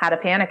I had a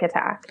panic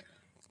attack.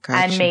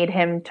 and made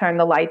him turn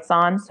the lights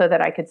on so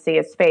that I could see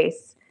his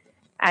face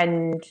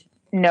and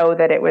know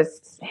that it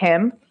was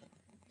him,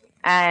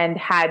 and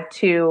had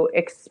to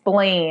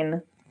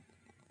explain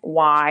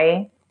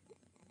why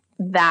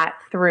that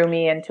threw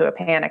me into a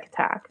panic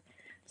attack.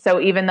 So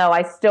even though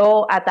I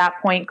still at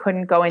that point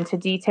couldn't go into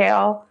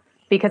detail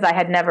because I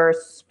had never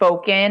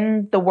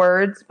spoken the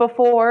words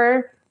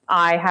before,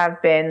 I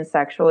have been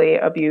sexually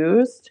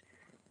abused,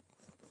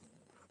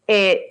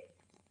 it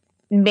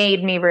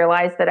made me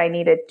realize that I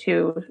needed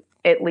to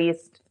at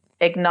least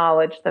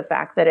acknowledge the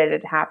fact that it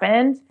had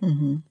happened.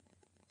 Mm-hmm.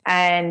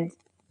 And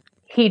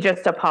he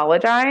just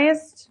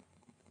apologized,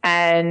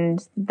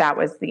 and that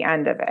was the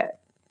end of it.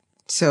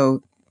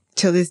 So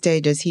till this day,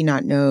 does he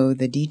not know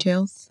the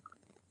details?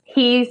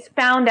 He's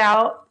found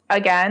out,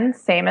 again,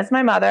 same as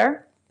my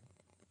mother,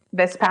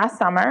 this past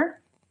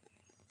summer.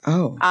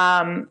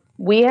 Oh.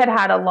 We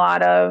had a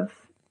lot of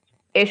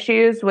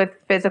issues with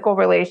physical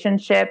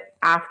relationship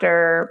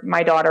after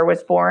my daughter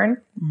was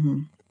born.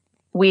 Mm-hmm.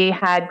 We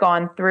had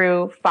gone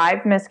through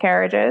 5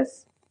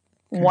 miscarriages,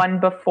 okay. 1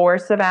 before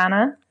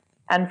Savannah,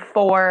 and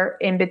 4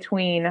 in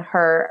between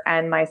her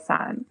and my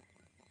son.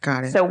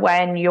 Got it. So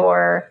when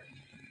you're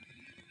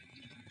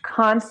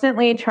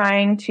constantly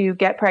trying to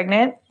get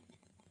pregnant,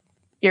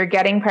 you're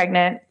getting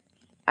pregnant,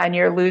 and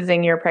you're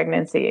losing your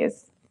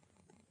pregnancies,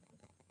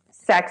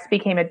 sex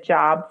became a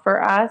job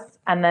for us.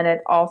 And then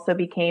it also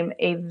became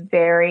a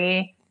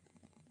very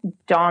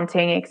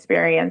daunting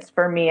experience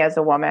for me as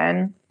a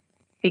woman,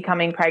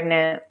 becoming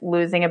pregnant,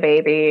 losing a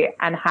baby,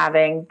 and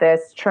having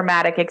this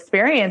traumatic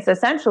experience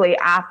essentially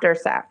after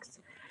sex.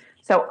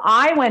 So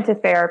I went to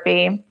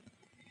therapy.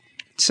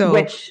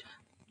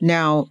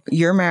 Now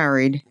you're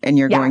married and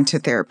you're going to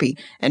therapy.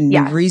 And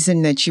the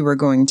reason that you were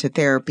going to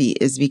therapy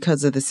is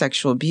because of the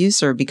sexual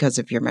abuse or because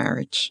of your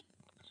marriage?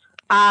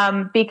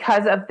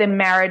 Because of the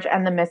marriage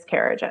and the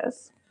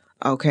miscarriages.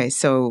 Okay.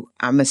 So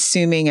I'm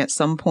assuming at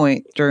some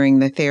point during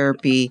the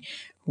therapy,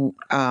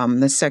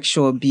 the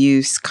sexual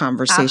abuse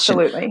conversation.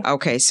 Absolutely.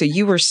 Okay. So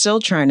you were still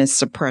trying to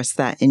suppress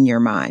that in your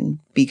mind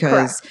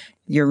because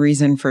your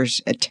reason for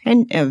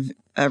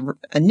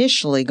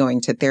initially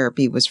going to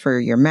therapy was for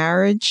your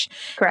marriage.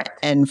 Correct.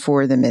 And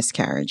for the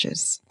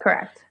miscarriages.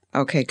 Correct.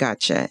 Okay.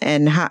 Gotcha.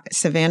 And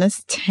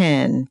Savannah's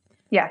 10.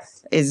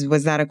 Yes.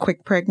 Was that a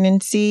quick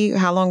pregnancy?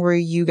 How long were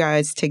you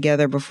guys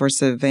together before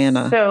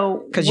Savannah?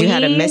 So because you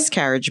had a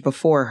miscarriage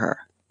before her.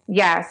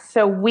 Yes.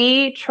 So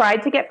we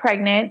tried to get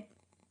pregnant,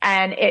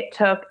 and it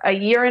took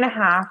 1.5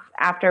 years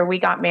after we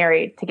got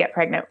married to get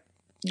pregnant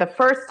the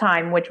first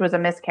time, which was a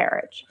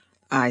miscarriage.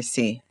 I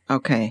see.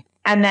 Okay.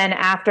 And then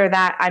after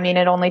that,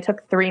 it only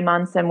took 3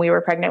 months, and we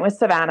were pregnant with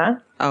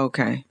Savannah.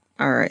 Okay.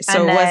 All right.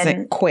 So it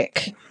wasn't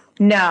quick.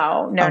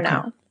 No.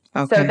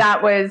 Okay. So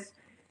that was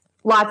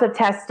lots of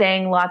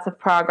testing, lots of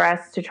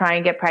progress to try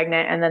and get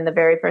pregnant. And then the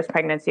very first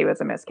pregnancy was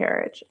a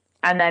miscarriage.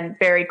 And then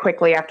very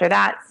quickly after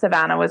that,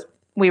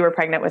 we were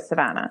pregnant with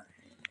Savannah.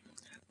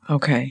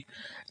 Okay.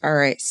 All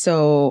right.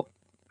 So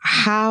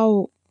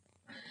how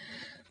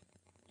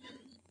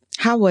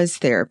was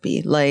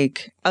therapy?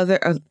 Like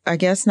I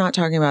guess not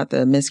talking about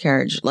the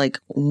miscarriage, like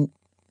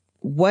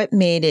what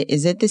made it?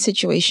 Is it the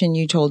situation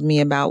you told me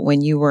about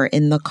when you were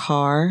in the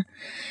car?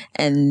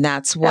 And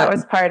that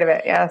was part of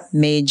it. Yes.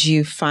 Made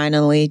you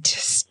finally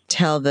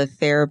tell the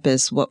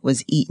therapist what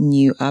was eating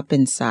you up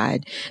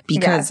inside?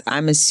 Because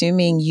I'm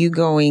assuming you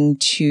going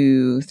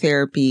to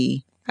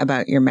therapy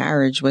about your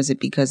marriage, was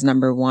it because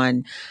number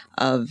one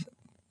of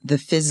the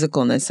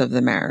physicalness of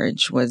the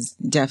marriage was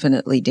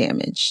definitely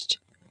damaged?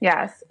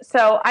 Yes.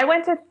 So I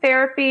went to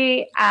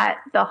therapy at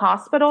the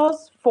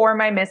hospitals for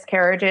my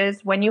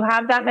miscarriages. When you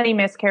have that many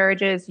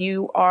miscarriages,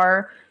 you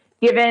are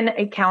given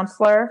a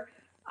counselor,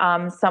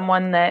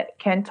 someone that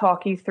can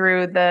talk you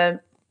through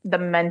the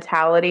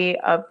mentality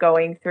of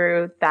going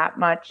through that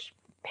much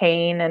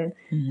pain and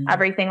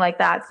everything like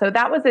that. So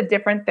that was a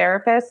different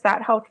therapist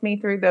that helped me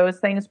through those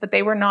things, but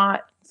they were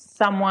not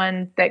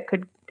someone that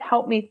could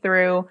help me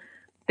through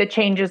the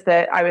changes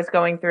that I was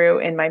going through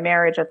in my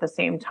marriage at the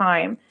same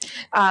time.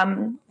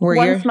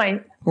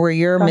 Were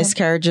your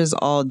miscarriages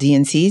all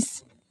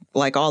DNCs?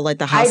 Like all at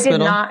the hospital? I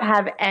did not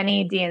have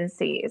any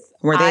DNCs.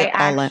 Were they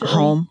all at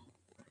home?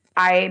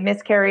 I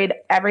miscarried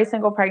every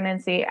single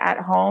pregnancy at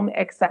home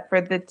except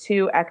for the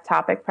 2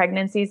 ectopic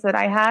pregnancies that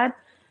I had.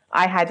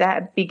 I had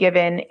to be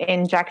given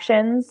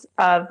injections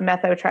of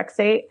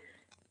methotrexate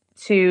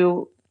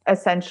to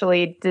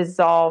essentially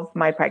dissolve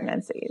my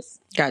pregnancies.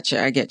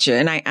 Gotcha. I get you.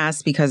 And I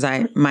asked because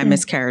my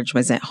miscarriage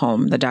was at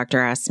home. The doctor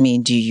asked me,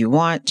 do you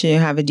want to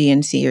have a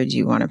DNC or do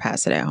you want to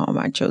pass it at home?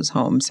 I chose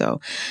home.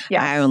 So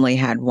I only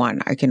had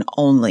 1. I can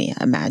only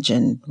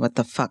imagine what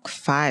the fuck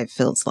 5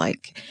 feels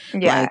like.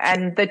 Yeah.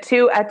 And the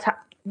two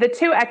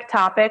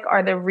ectopic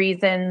are the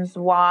reasons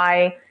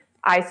why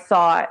I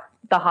sought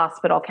the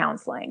hospital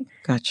counseling.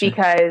 Gotcha.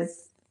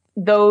 Because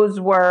those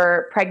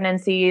were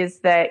pregnancies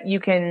that you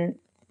can,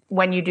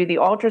 when you do the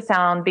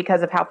ultrasound,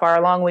 because of how far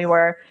along we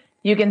were,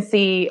 you can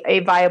see a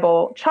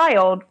viable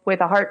child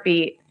with a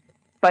heartbeat,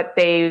 but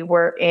they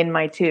were in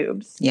my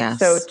tubes. Yes.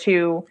 So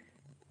to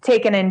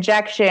take an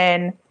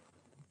injection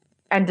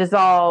and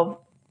dissolve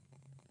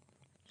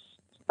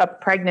a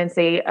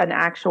pregnancy, an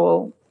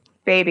actual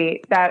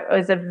baby. That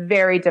was a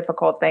very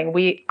difficult thing.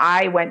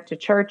 I went to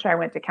church, I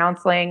went to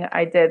counseling,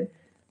 I did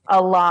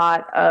a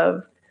lot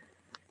of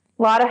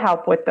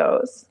help with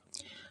those.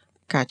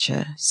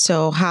 Gotcha.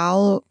 So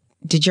how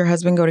did your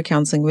husband go to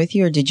counseling with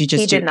you, or did you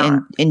just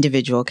do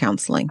individual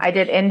counseling? I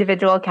did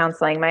individual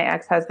counseling. My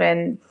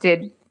ex-husband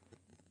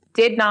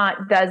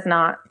does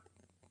not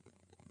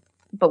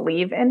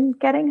believe in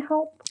getting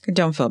help.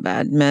 Don't feel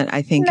bad.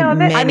 I think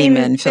many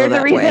men feel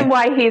that way. There's a reason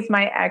why he's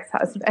my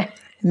ex-husband.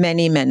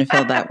 Many men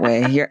feel that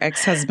way. Your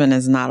ex-husband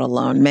is not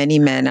alone. Many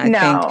men, I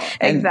think.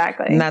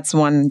 Exactly. And that's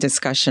one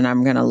discussion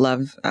I'm going to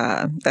love.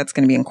 That's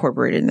going to be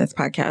incorporated in this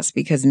podcast,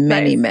 because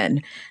many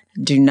men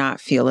do not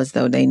feel as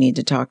though they need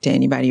to talk to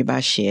anybody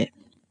about shit.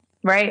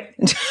 Right.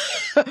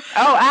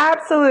 Oh,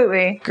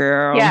 absolutely.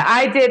 Girl. Yeah,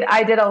 I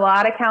did a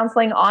lot of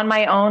counseling on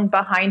my own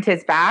behind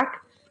his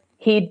back.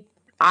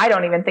 I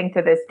don't even think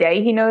to this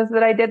day he knows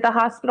that I did the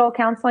hospital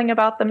counseling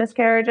about the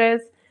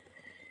miscarriages.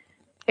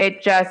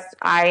 It just,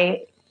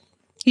 I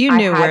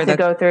had to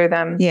go through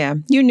them. Yeah.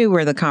 You knew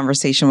where the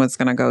conversation was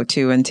going to go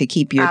to, and to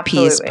keep your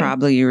peace,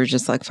 probably you were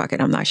just like, fuck it,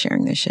 I'm not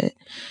sharing this shit.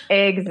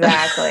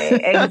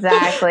 Exactly.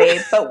 Exactly.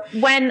 But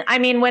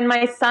when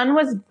my son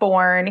was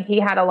born,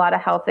 he had a lot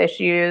of health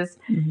issues.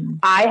 Mm-hmm.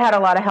 I had a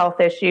lot of health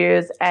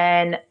issues,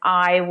 and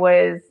I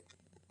was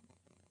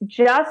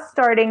just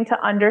starting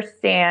to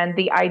understand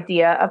the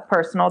idea of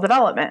personal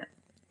development.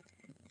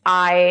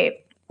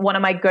 One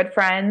of my good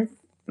friends,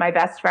 my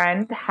best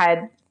friend,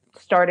 had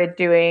started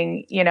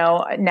doing,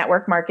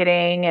 network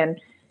marketing, and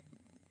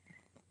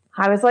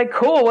I was like,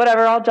 cool,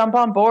 whatever, I'll jump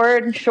on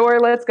board. Sure,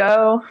 let's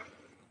go.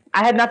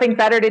 I had nothing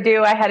better to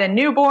do. I had a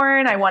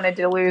newborn. I wanted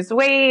to lose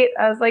weight.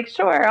 I was like,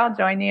 sure, I'll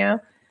join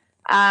you.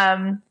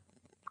 And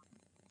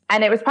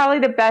it was probably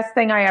the best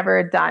thing I ever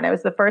had done. It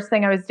was the first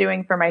thing I was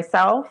doing for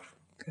myself.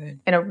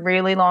 Good. In a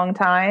really long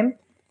time.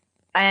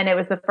 And it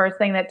was the first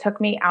thing that took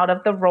me out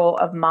of the role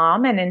of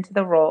mom and into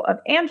the role of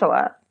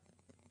Angela.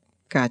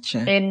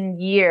 Gotcha. In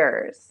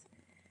years.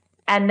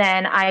 And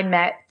then I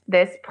met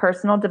this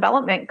personal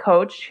development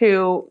coach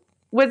who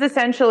was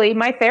essentially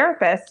my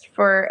therapist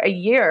for a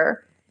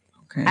year.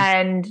 Okay.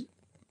 And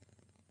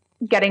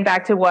getting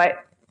back to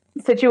what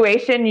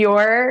situation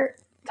you're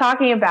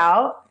talking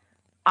about,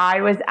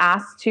 I was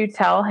asked to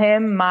tell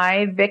him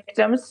my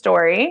victim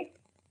story.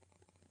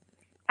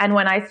 And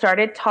when I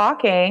started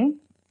talking,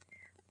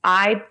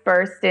 I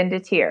burst into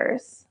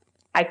tears.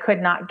 I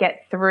could not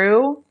get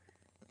through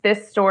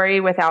this story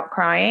without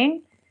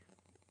crying.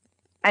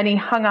 And he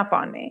hung up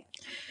on me.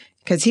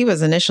 Because he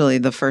was initially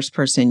the first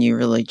person you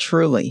really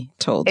truly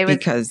told,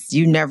 because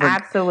you never...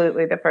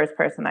 Absolutely the first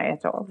person I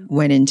had told.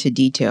 Went into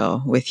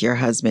detail with your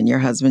husband. Your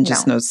husband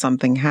just knows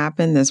something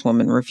happened. This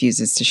woman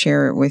refuses to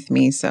share it with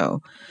me.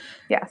 So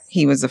yes,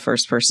 he was the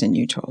first person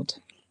you told.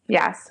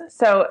 Yes.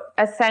 So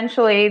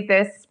essentially,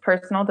 this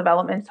personal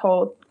development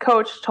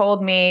coach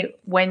told me,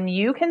 when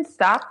you can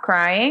stop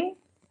crying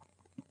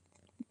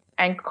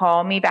and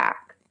call me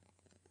back,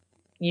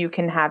 you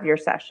can have your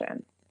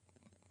session,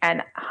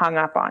 and hung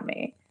up on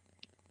me.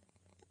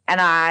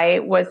 And I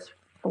was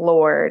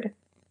floored,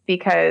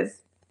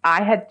 because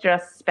I had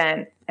just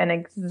spent an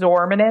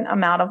exorbitant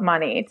amount of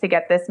money to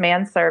get this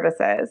man's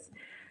services.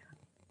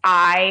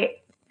 I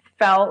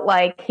felt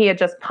like he had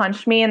just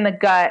punched me in the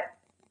gut,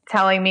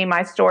 telling me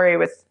my story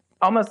was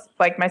almost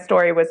like my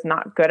story was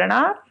not good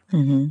enough.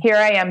 Mm-hmm. Here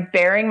I am,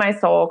 bearing my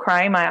soul,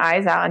 crying my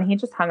eyes out, and he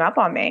just hung up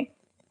on me.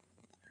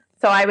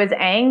 So I was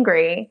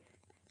angry,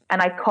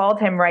 and I called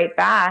him right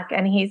back,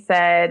 and he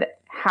said,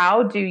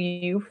 "How do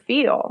you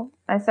feel?"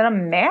 I said,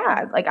 "I'm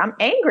mad. Like, I'm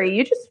angry.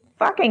 You just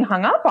fucking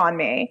hung up on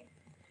me."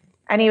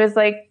 And he was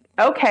like,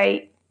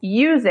 "Okay,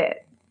 use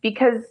it.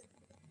 Because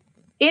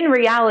in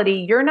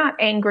reality, you're not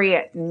angry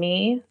at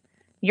me.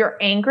 You're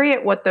angry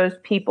at what those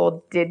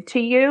people did to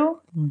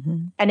you,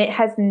 mm-hmm. and it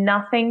has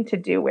nothing to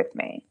do with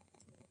me.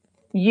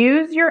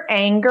 Use your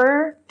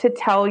anger to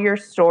tell your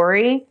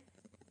story,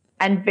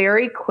 and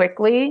very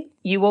quickly,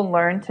 you will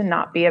learn to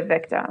not be a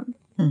victim."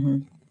 Mm-hmm.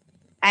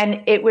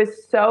 And it was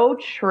so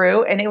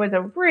true, and it was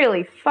a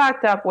really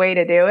fucked up way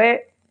to do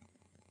it,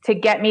 to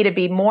get me to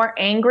be more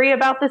angry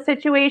about the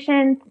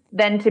situation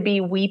than to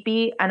be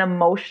weepy and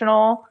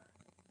emotional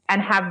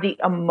and have the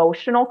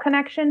emotional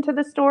connection to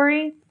the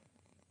story.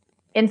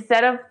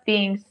 Instead of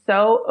being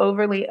so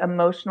overly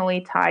emotionally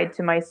tied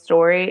to my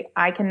story,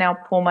 I can now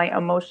pull my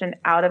emotion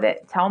out of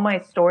it, tell my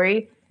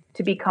story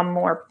to become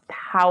more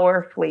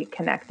powerfully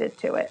connected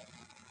to it,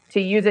 to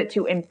use it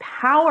to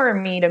empower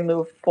me to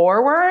move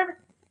forward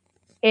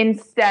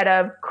instead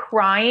of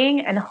crying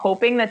and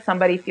hoping that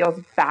somebody feels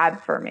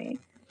bad for me.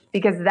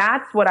 Because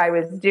that's what I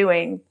was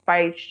doing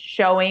by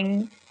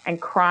showing and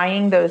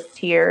crying those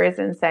tears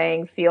and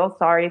saying, "Feel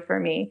sorry for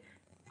me.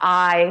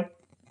 I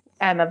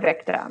am a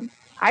victim."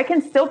 I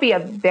can still be a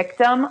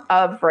victim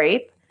of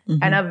rape,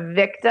 mm-hmm. and a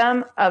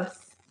victim of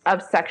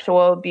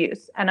sexual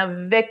abuse, and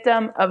a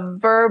victim of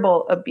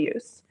verbal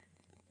abuse.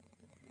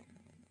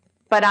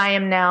 But I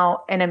am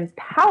now an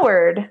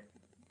empowered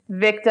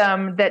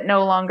victim that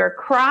no longer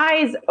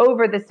cries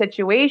over the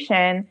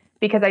situation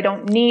because I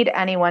don't need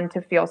anyone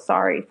to feel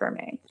sorry for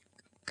me.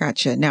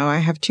 Gotcha. Now I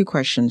have two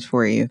questions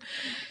for you.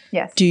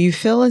 Yes. Do you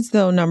feel as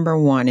though, number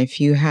one, if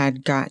you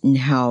had gotten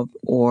help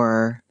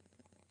or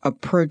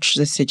approached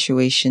the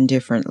situation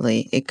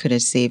differently, it could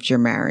have saved your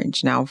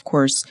marriage? Now, of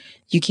course,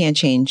 you can't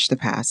change the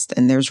past,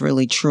 and there's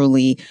really,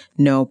 truly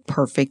no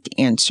perfect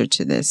answer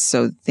to this.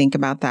 So think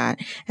about that.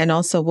 And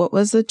also, what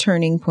was the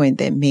turning point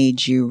that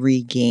made you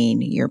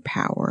regain your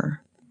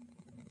power?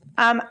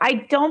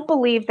 I don't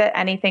believe that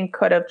anything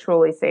could have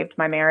truly saved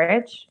my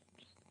marriage,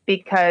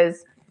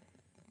 because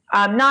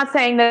I'm not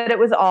saying that it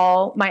was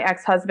all my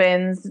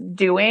ex-husband's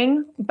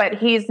doing, but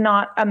he's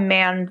not a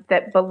man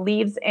that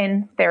believes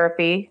in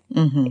therapy,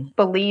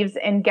 believes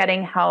in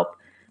getting help,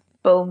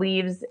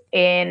 believes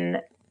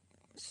in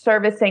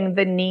servicing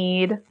the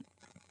need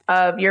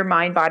of your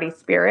mind, body,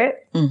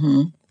 spirit.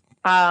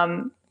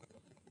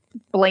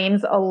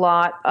 Blames a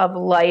lot of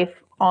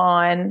life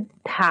on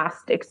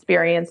past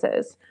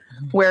experiences,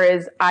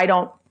 whereas I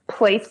don't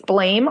place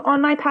blame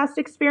on my past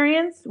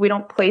experience. We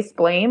don't place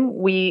blame.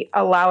 We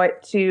allow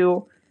it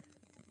to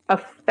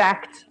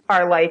affect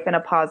our life in a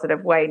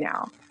positive way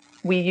now.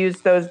 We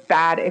use those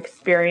bad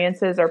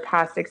experiences or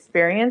past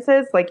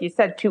experiences, like you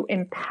said, to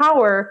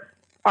empower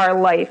our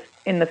life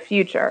in the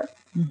future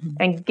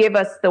and give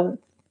us the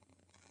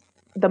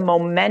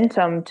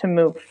momentum to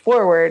move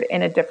forward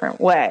in a different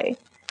way.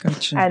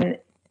 Gotcha. And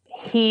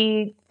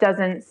he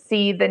doesn't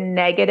see the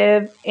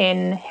negative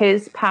in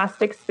his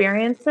past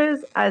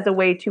experiences as a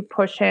way to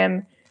push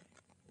him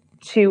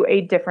to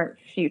a different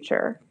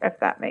future, if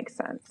that makes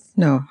sense.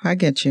 No, I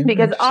get you.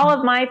 Because all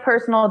of my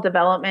personal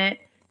development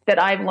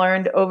that I've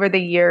learned over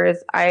the years,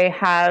 I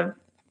have,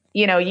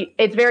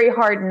 it's very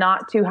hard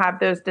not to have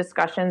those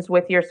discussions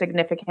with your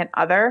significant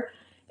other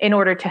in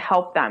order to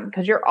help them,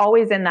 because you're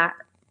always in that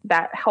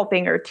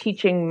helping or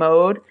teaching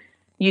mode.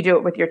 You do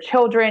it with your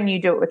children, you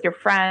do it with your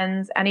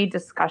friends. Any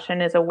discussion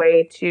is a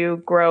way to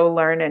grow,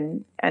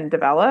 learn, and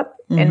develop,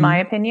 in my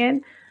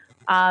opinion.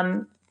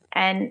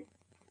 And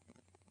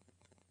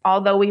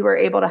although we were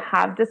able to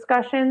have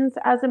discussions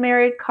as a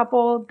married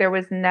couple, there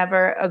was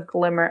never a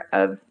glimmer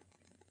of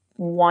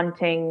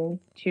wanting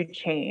to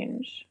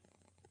change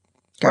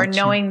or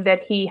knowing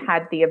that he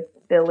had the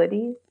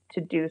ability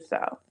to do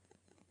so.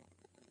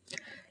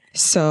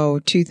 So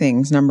 2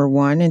 things. Number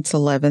one, it's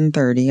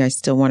 11:30. I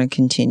still want to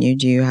continue.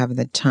 Do you have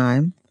the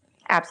time?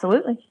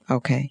 Absolutely.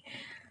 Okay.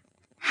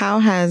 How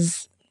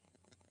has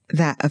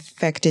that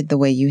affected the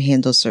way you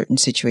handle certain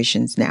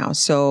situations now?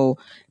 So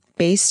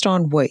based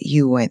on what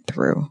you went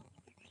through,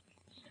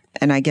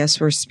 and I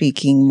guess we're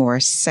speaking more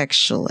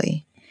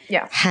sexually.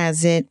 Yeah.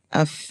 Has it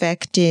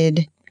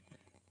affected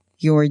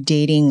your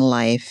dating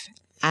life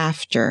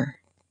after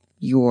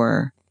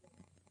your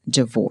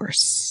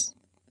divorce?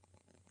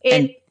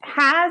 It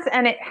has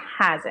and it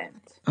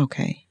hasn't.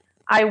 Okay.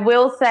 I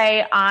will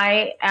say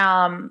I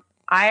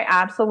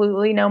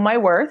absolutely know my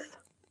worth.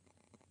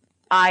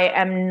 I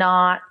am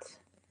not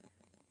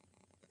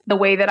the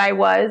way that I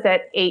was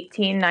at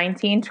 18,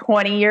 19,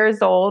 20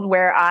 years old,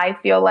 where I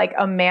feel like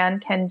a man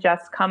can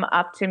just come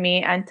up to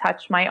me and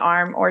touch my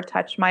arm or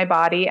touch my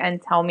body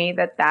and tell me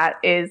that that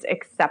is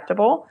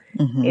acceptable.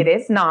 It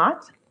is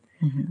not.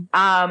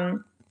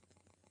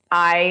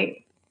 I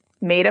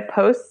made a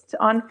post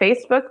on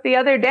Facebook the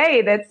other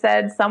day that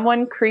said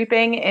someone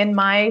creeping in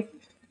my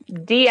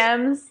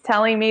DMs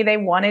telling me they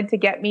wanted to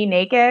get me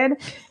naked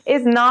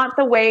is not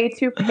the way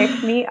to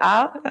pick me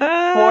up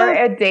for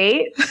a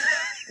date.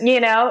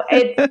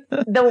 It's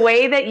the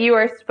way that you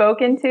are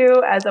spoken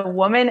to as a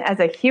woman,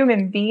 as a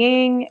human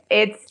being.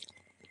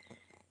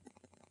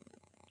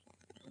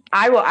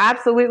 I will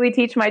absolutely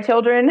teach my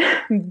children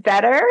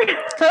better.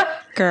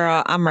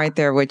 Girl, I'm right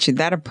there with you.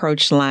 That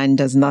approach line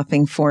does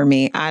nothing for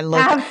me. I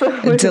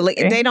look, delete.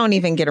 They don't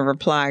even get a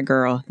reply,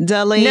 girl.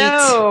 Delete.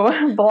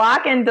 No,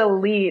 block and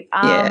delete.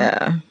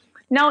 Yeah.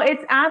 No,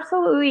 it's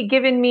absolutely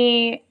given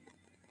me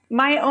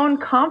my own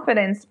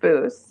confidence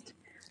boost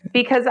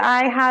because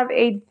I have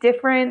a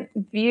different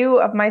view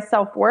of my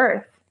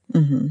self-worth.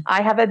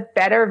 I have a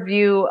better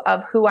view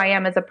of who I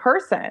am as a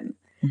person.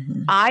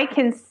 I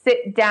can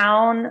sit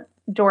down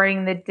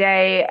during the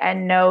day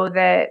and know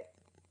that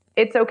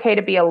it's okay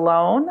to be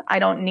alone. I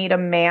don't need a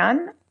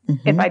man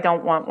if I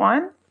don't want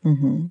one.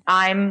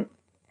 I'm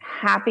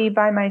happy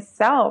by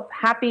myself,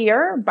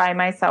 happier by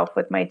myself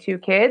with my 2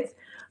 kids,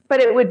 but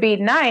it would be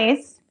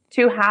nice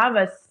to have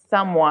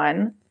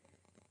someone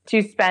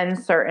to spend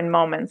certain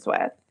moments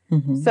with.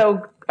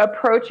 So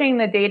approaching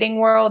the dating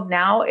world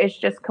now is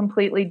just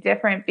completely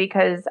different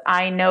because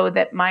I know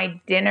that my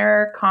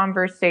dinner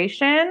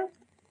conversation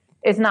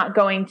is not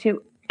going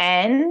to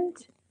end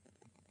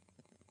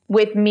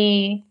with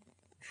me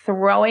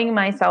throwing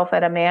myself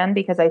at a man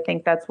because I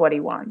think that's what he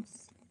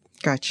wants.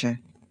 Gotcha.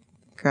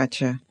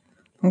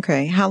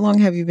 Okay. How long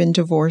have you been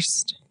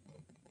divorced?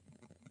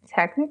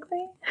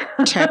 Technically.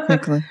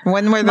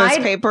 When were those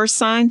papers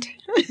signed?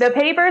 The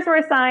papers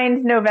were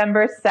signed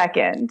November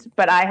 2nd,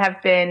 but I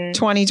have been...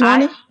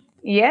 2020?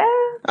 Yeah.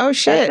 Oh,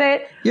 shit.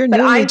 That's it. You're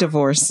newly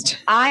divorced.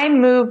 I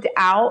moved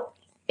out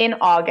in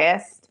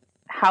August.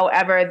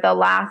 However, the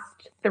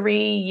last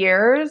 3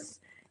 years,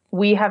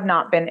 we have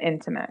not been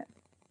intimate.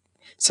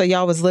 So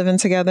y'all was living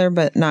together,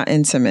 but not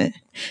intimate.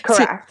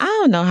 Correct. See, I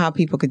don't know how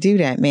people could do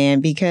that,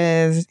 man,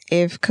 because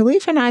if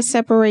Khalifa and I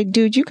separate,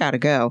 dude, you got to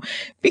go.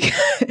 Because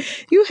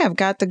you have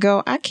got to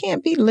go. I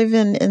can't be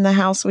living in the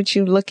house with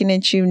you, looking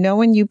at you,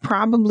 knowing you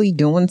probably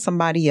doing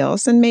somebody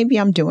else. And maybe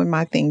I'm doing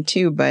my thing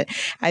too. But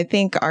I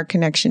think our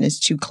connection is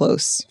too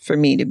close for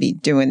me to be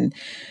doing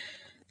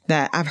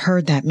that. I've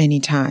heard that many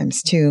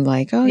times too.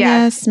 Like, oh,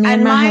 yes, me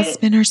and my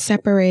husband are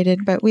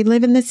separated, but we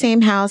live in the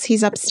same house.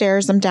 He's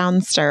upstairs. I'm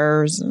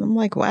downstairs. And I'm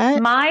like,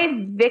 what?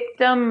 My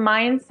victim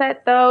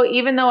mindset, though,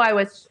 even though I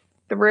was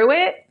through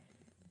it,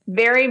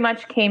 very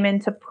much came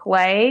into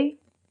play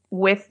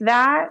with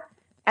that.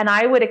 And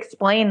I would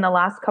explain the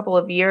last couple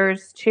of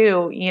years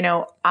too, you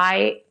know,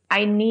 I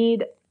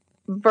need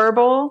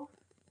verbal,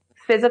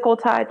 physical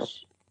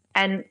touch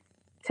and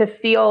to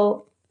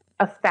feel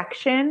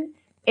affection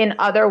in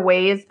other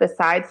ways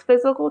besides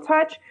physical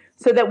touch,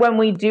 so that when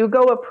we do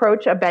go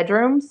approach a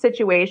bedroom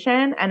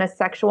situation and a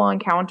sexual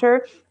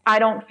encounter, I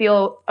don't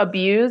feel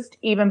abused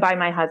even by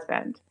my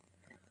husband.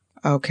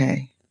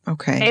 Okay.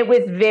 It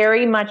was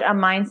very much a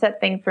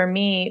mindset thing for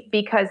me,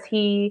 because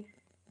he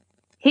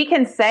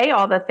can say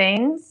all the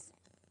things.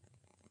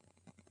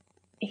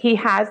 He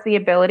has the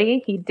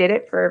ability. He did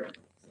it for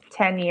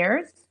 10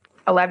 years,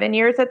 11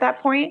 years at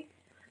that point.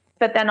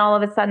 But then all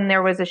of a sudden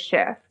there was a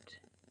shift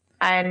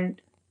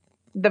and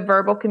the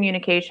verbal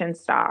communication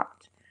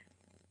stopped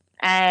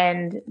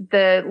and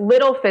the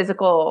little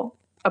physical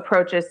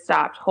approaches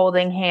stopped,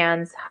 holding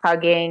hands,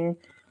 hugging,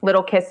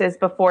 little kisses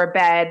before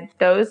bed,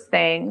 those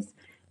things,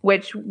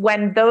 which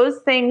when those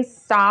things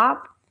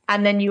stop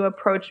and then you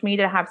approach me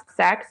to have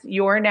sex,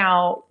 you're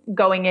now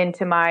going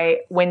into my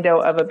window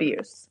of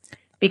abuse,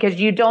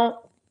 because you don't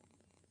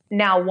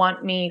now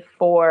want me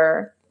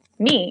for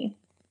me.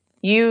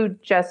 You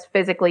just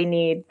physically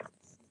need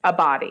a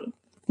body.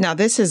 Now,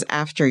 this is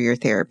after your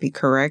therapy,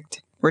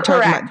 correct? We're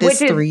talking about this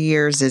 3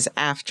 years is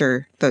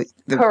after the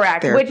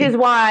correct, therapy. Which is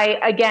why,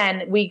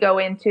 again, we go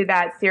into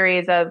that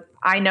series of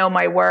I know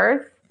my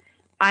worth.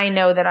 I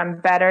know that I'm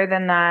better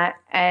than that.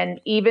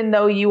 And even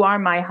though you are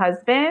my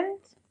husband,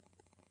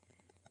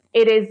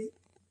 it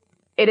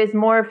is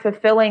more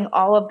fulfilling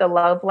all of the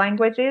love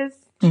languages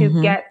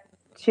to get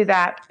to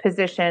that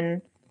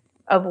position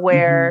of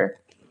where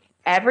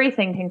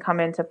everything can come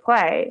into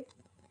play.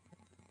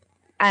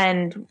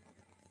 And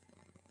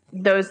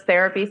those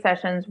therapy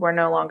sessions were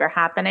no longer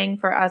happening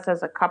for us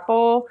as a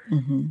couple.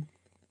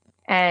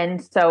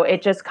 And so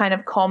it just kind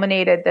of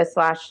culminated this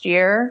last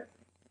year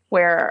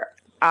where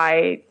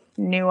I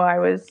knew I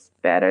was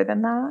better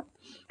than that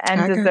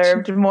and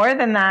deserved more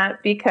than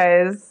that,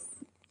 because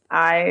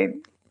I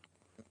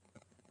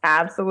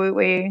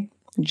absolutely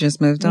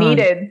just moved on.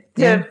 Needed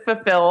to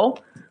fulfill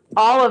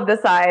all of the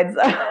sides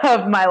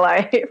of my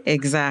life.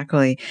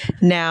 Exactly.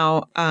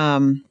 Now,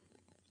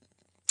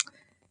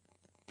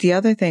 the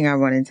other thing I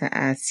wanted to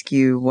ask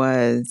you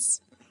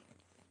was,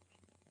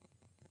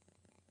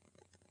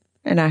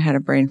 and I had a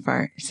brain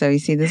fart. So you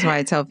see, this is why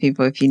I tell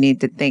people if you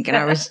need to think. And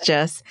I was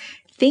just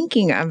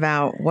thinking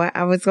about what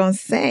I was going to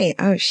say.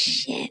 Oh,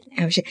 shit.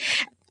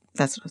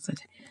 That's what I was going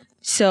to say.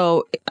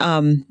 So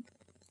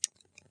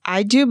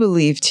I do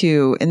believe,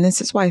 too, and this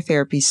is why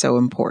therapy is so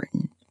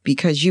important,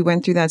 because you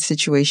went through that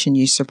situation.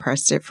 You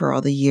suppressed it for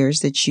all the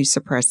years that you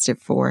suppressed it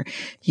for.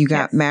 You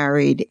got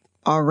married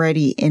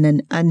already in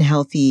an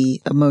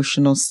unhealthy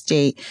emotional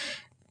state.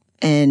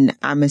 And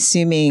I'm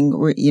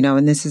assuming, you know,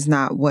 and this is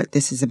not what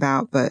this is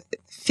about, but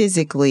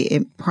physically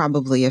it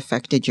probably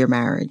affected your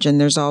marriage. And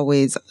there's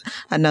always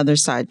another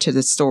side to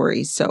the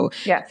story. So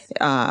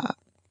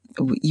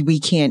we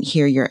can't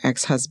hear your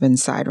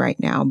ex-husband's side right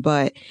now,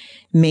 but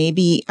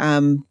maybe,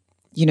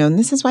 you know, and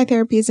this is why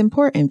therapy is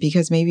important,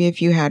 because maybe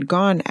if you had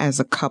gone as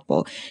a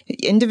couple,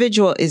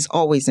 individual is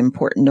always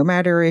important, no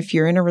matter if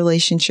you're in a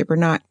relationship or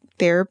not.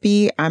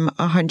 Therapy, I'm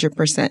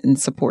 100% in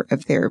support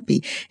of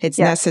therapy. It's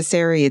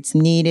necessary. It's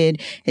needed.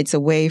 It's a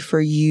way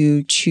for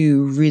you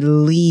to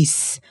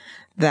release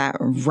that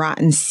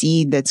rotten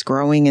seed that's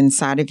growing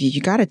inside of you.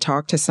 You got to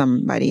talk to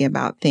somebody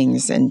about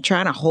things and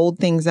trying to hold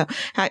things up.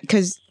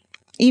 Because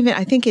even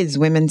I think as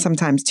women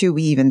sometimes too,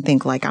 we even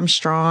think like, I'm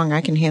strong.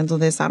 I can handle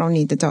this. I don't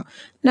need to talk.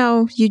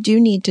 No, you do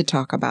need to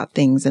talk about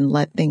things and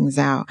let things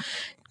out.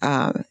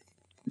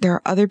 There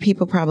are other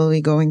people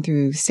probably going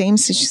through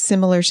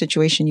similar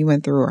situation you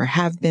went through or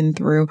have been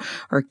through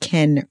or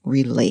can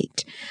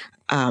relate.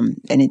 And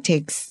it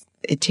takes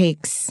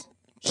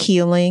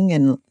healing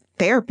and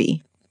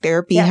therapy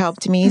Therapy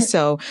helped me.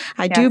 So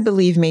I do Yes.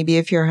 believe maybe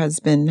if your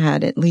husband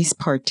had at least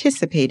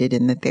participated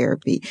in the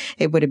therapy,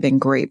 it would have been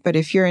great. But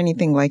if you're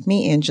anything like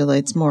me, Angela,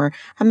 it's more,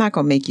 I'm not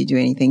going to make you do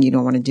anything you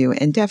don't want to do.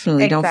 And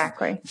definitely don't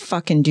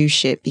fucking do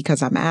shit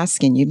because I'm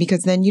asking you,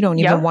 because then you don't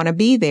even want to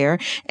be there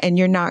and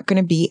you're not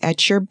going to be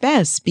at your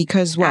best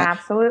because what?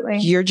 Absolutely.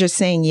 You're just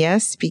saying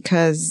yes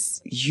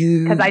because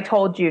I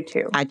told you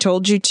to. I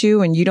told you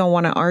to, and you don't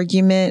want an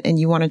argument and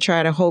you want to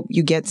try to hope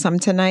you get some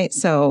tonight.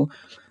 So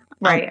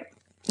right.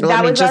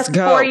 That was us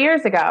 4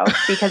 years ago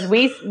because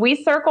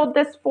we circled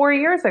this 4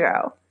 years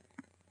ago.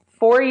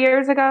 4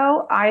 years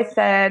ago, I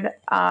said,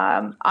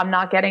 I'm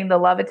not getting the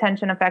love,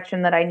 attention,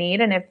 affection that I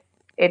need. And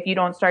if you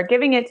don't start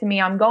giving it to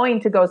me, I'm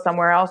going to go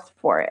somewhere else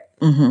for it.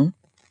 Mm-hmm.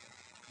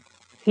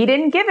 He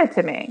didn't give it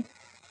to me.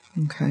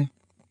 Okay.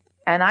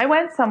 And I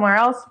went somewhere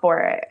else for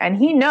it. And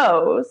he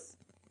knows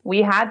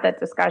we had that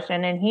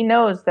discussion and he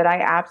knows that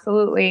I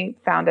absolutely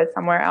found it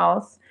somewhere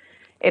else.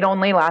 It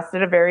only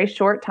lasted a very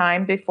short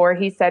time before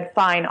he said,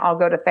 fine, I'll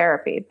go to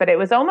therapy. But it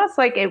was almost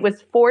like it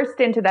was forced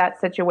into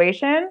that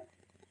situation.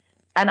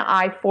 And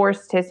I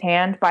forced his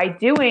hand by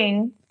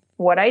doing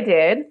what I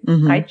did.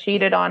 Mm-hmm. I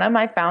cheated on him.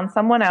 I found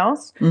someone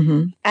else.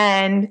 Mm-hmm.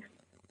 And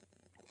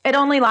it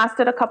only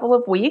lasted a couple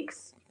of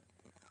weeks.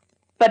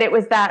 But it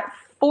was that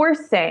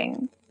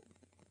forcing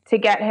to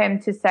get him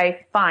to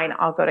say, fine,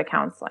 I'll go to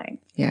counseling.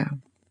 Yeah.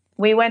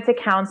 We went to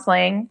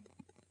counseling.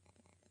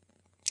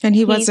 And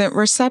he wasn't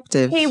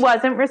receptive. He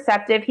wasn't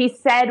receptive. He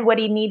said what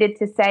he needed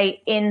to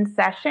say in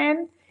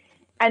session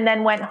and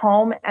then went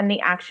home and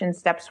the action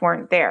steps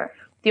weren't there.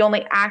 The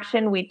only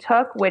action we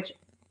took, which,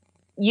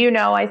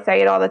 I say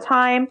it all the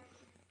time,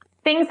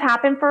 things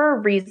happen for a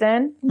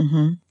reason,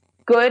 mm-hmm.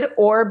 good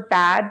or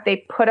bad. They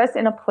put us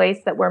in a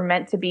place that we're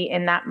meant to be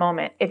in that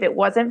moment. If it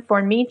wasn't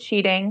for me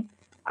cheating,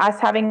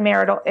 us having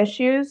marital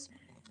issues,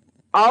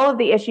 all of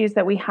the issues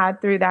that we had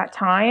through that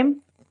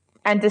time,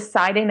 and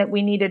deciding that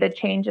we needed a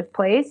change of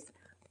place,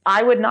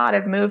 I would not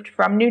have moved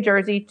from New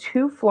Jersey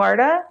to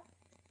Florida.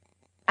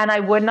 And I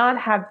would not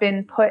have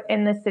been put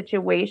in the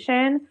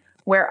situation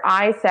where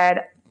I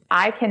said,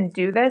 I can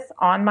do this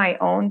on my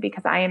own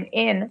because I am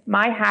in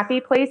my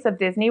happy place of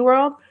Disney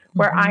World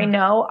where mm-hmm. I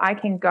know I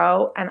can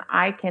go and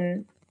I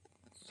can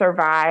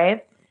survive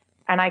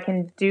and I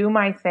can do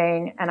my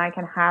thing and I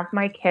can have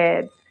my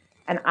kids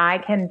and I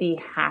can be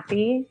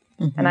happy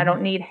mm-hmm. and I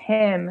don't need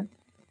him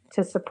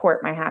to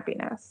support my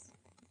happiness.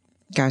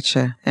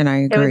 Gotcha. And I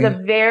agree. It was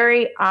a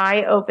very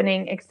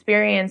eye-opening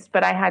experience,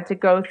 but I had to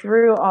go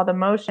through all the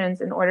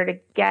motions in order to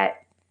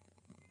get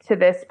to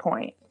this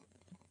point.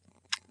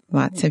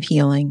 Lots of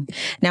healing.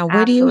 Now,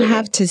 what do you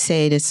have to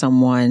say to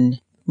someone,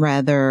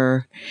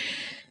 rather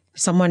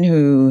someone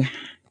who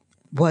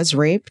was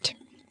raped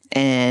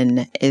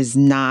and is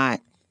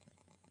not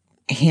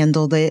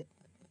handled it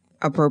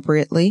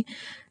appropriately,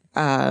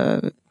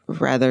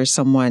 rather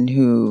someone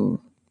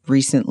who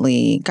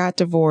recently got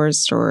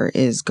divorced or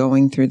is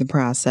going through the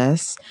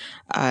process?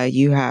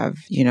 You have,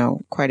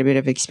 quite a bit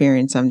of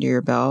experience under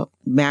your belt,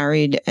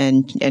 married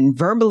and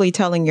verbally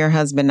telling your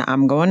husband,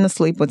 I'm going to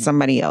sleep with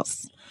somebody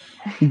else.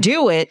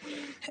 Do it.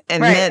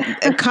 And then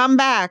come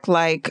back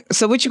like,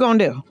 so what you going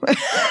to do?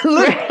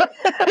 Right.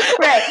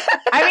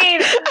 I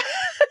mean,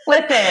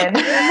 listen,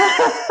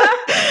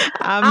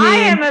 I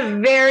am a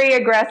very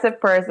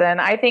aggressive person.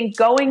 I think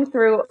going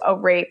through a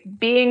rape,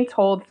 being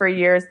told for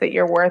years that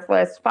you're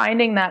worthless,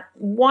 finding that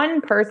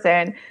one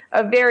person,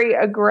 a very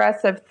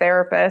aggressive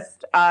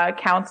therapist,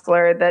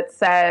 counselor that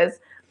says,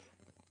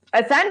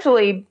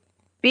 essentially,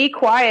 be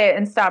quiet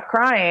and stop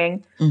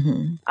crying.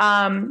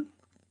 Mm-hmm.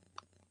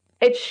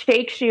 It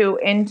shakes you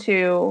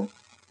into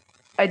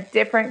a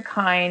different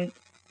kind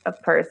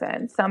of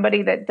person,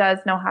 somebody that does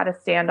know how to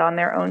stand on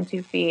their own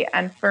 2 feet.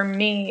 And for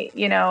me,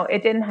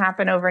 it didn't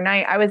happen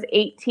overnight. I was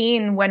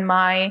 18 when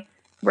my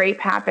rape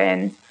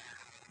happened.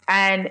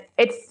 And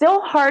it's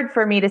still hard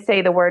for me to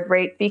say the word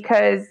rape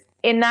because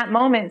in that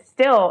moment,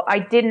 still, I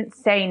didn't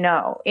say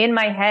no. In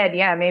my head,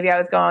 maybe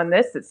I was going,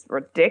 this is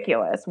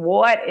ridiculous.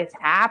 What is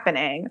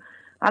happening?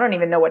 I don't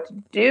even know what to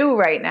do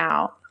right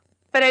now.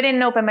 But I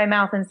didn't open my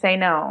mouth and say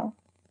no.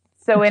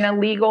 So in a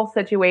legal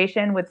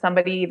situation, would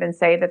somebody even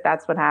say that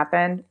that's what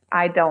happened?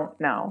 I don't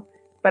know.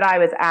 But I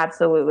was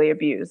absolutely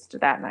abused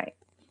that night.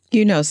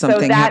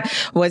 Something.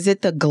 Was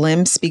it the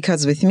glimpse?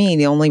 Because with me,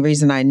 the only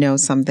reason I know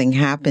something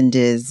happened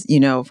is,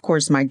 of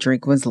course, my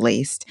drink was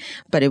laced.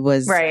 But it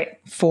was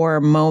for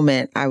a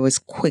moment, I was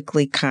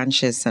quickly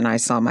conscious and I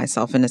saw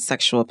myself in a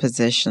sexual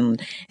position.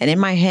 And in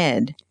my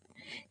head,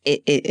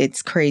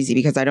 it's crazy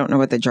because I don't know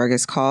what the drug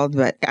is called,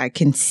 but I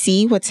can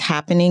see what's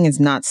happening is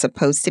not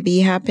supposed to be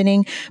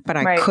happening, but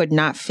I could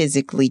not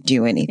physically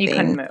do anything. You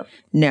couldn't move.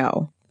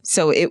 No.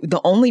 So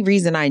the only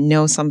reason I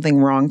know something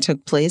wrong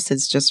took place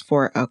is just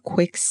for a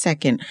quick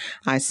second,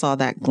 I saw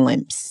that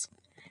glimpse.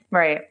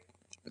 Right.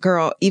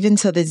 Girl, even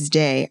to this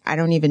day, I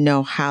don't even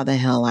know how the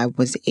hell I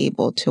was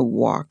able to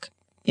walk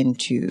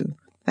into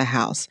the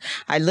house.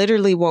 I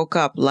literally woke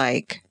up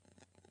like,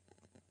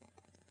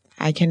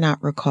 I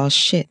cannot recall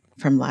shit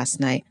from last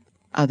night.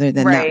 other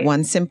than that Right.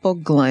 one simple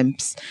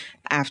glimpse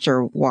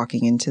after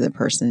walking into the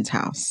person's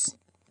house.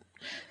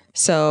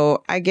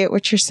 So I get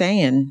what you're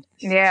saying.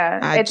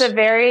 Yeah. It's a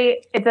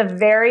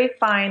very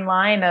fine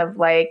line of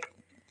like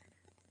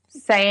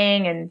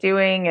saying and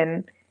doing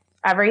and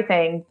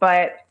everything.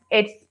 But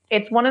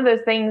it's one of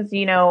those things,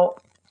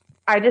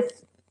 I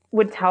just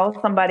would tell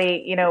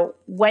somebody,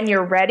 when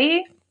you're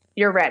ready,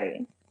 you're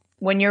ready.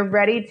 When you're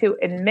ready to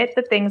admit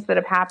the things that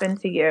have happened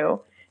to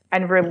you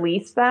and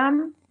release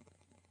them,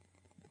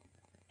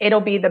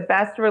 it'll be the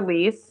best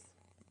release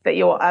that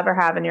you will ever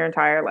have in your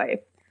entire life.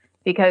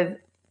 Because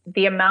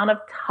the amount of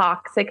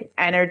toxic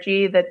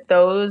energy that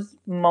those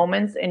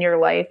moments in your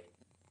life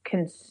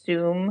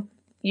consume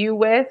you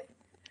with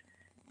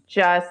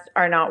just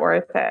are not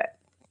worth it.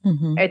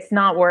 Mm-hmm. It's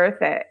not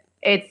worth it.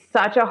 It's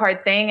such a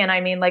hard thing. And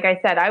I mean, like I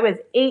said, I was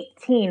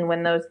 18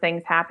 when those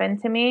things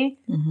happened to me.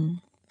 Mm-hmm.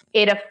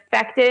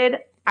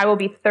 I will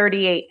be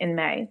 38 in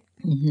May.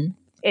 Mm-hmm.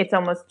 It's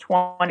almost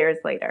 20 years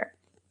later.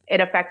 It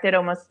affected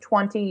almost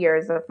 20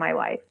 years of my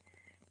life.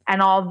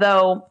 And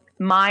although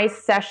my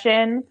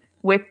session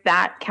with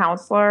that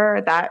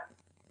counselor, that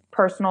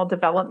personal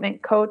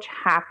development coach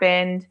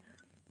happened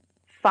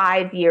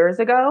 5 years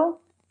ago,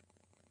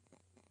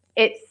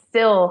 it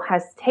still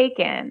has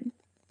taken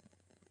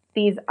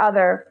these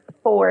other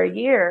 4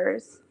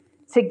 years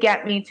to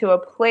get me to a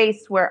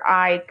place where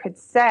I could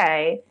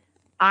say,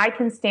 I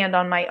can stand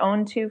on my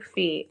own 2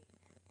 feet,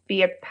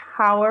 be a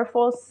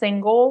powerful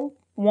single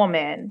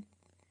woman,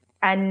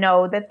 and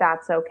know that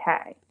that's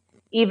okay.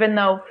 Even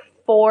though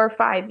 4 or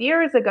 5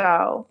 years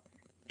ago,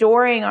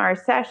 during our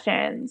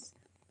sessions,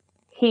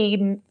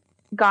 he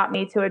got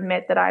me to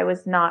admit that I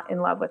was not in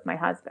love with my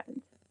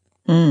husband.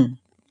 Mm.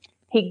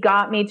 He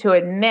got me to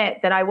admit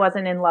that I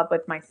wasn't in love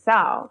with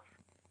myself.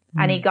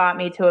 And he got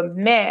me to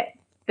admit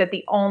that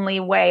the only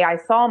way I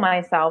saw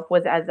myself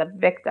was as a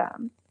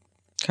victim.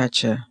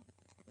 Gotcha.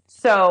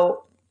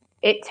 So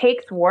it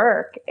takes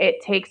work.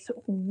 It takes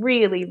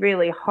really,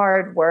 really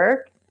hard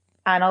work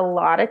and a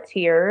lot of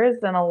tears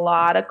and a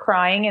lot of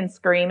crying and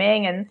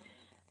screaming. And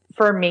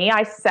for me,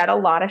 I set a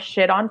lot of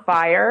shit on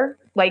fire.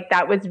 Like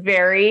that was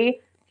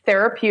very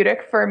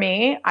therapeutic for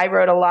me. I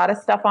wrote a lot of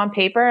stuff on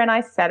paper and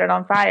I set it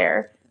on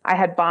fire. I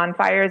had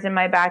bonfires in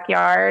my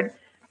backyard.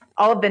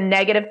 All of the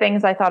negative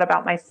things I thought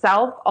about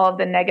myself, all of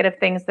the negative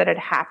things that had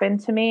happened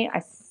to me,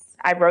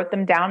 I wrote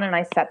them down and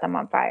I set them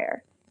on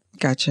fire.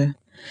 Gotcha.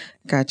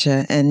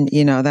 And,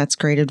 that's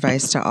great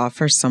advice to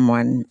offer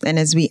someone. And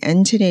as we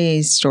end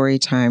today's story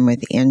time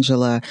with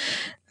Angela,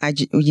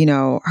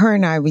 her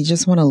and I, we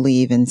just want to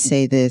leave and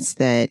say this,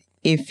 that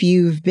if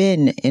you've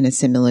been in a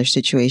similar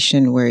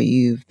situation where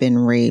you've been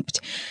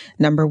raped,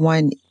 number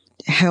one,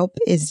 help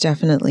is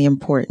definitely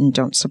important.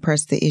 Don't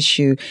suppress the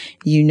issue.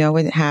 You know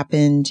it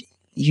happened.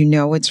 You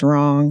know it's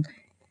wrong.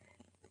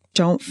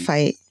 Don't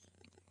fight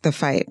the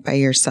fight by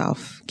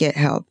yourself. Get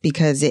help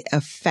because it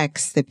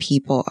affects the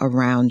people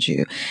around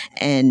you.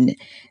 And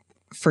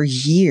for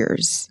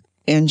years,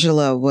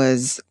 Angela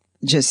was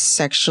just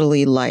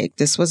sexually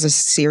this was a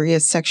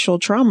serious sexual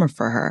trauma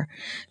for her.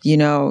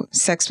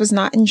 Sex was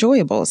not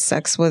enjoyable.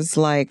 Sex was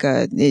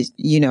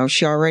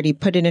she already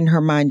put it in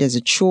her mind as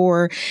a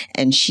chore,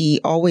 and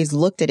she always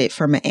looked at it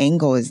from an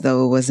angle as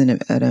though it was an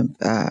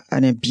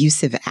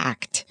abusive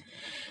act,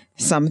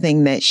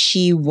 something that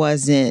she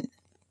wasn't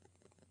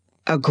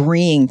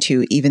agreeing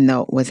to, even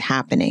though it was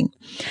happening.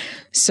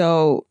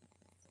 So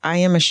I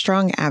am a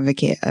strong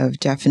advocate of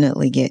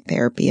definitely get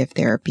therapy if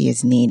therapy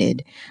is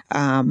needed.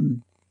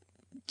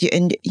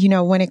 And,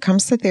 when it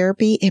comes to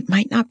therapy, it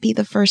might not be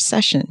the first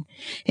session.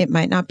 It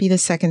might not be the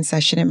second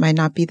session. It might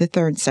not be the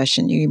third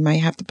session. You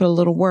might have to put a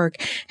little work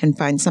and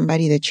find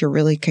somebody that you're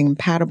really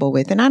compatible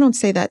with. And I don't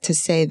say that to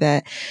say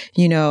that,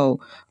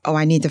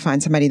 I need to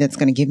find somebody that's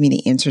going to give me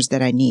the answers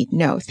that I need.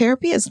 No,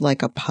 therapy is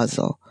like a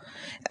puzzle.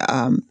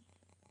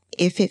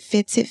 If it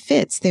fits, it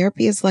fits.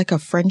 Therapy is like a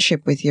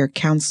friendship with your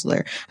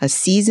counselor, a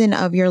season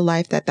of your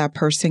life that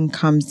person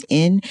comes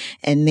in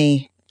and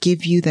they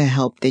give you the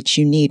help that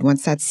you need.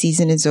 Once that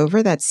season is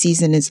over, that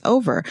season is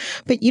over.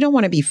 But you don't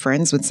want to be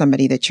friends with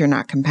somebody that you're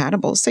not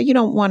compatible. So you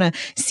don't want to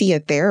see a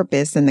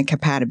therapist and the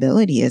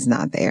compatibility is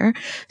not there.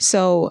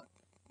 So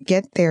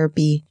get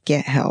therapy,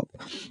 get help.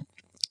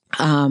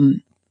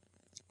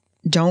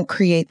 Don't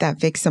create that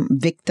victim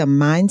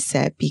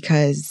mindset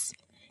because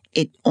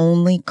it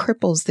only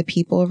cripples the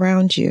people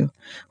around you.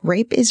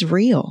 Rape is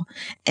real,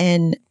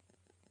 and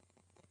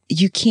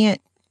you can't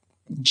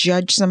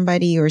judge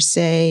somebody or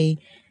say,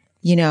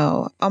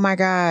 oh my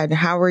God,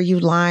 how are you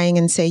lying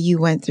and say you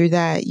went through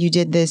that? You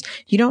did this.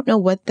 You don't know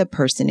what the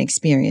person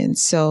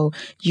experienced. So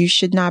you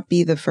should not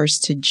be the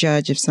first to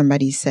judge if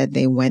somebody said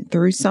they went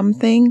through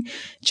something.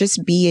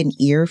 Just be an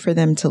ear for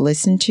them to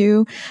listen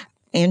to.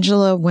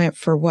 Angela went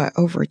for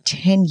over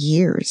 10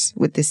 years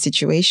with this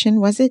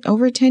situation. Was it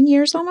over 10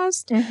 years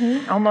almost?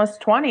 Mm-hmm.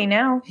 Almost 20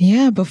 now.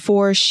 Yeah,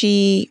 before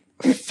she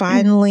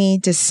finally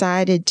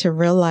decided to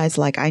realize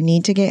I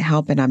need to get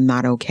help and I'm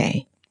not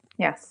okay.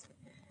 Yes.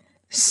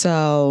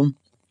 So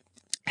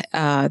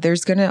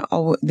there's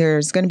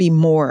gonna be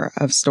more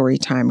of story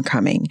time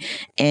coming,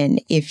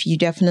 and if you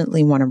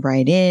definitely want to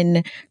write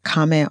in,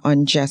 comment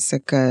on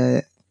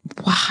Jessica.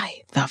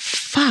 Why the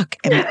fuck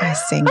am I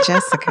saying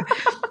Jessica?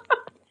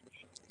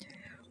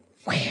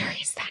 Where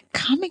is that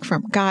coming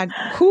from? God,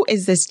 who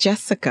is this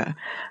Jessica?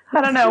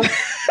 I don't know.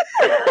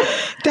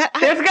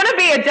 There's going to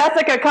be a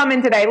Jessica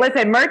coming today.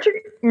 Listen,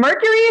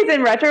 Mercury is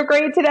in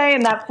retrograde today,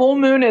 and that full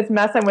moon is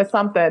messing with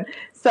something.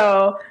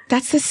 So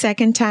that's the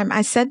second time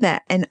I said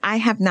that, and I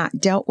have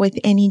not dealt with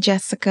any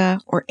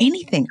Jessica or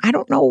anything. I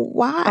don't know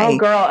why. Oh,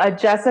 girl, a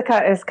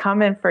Jessica is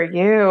coming for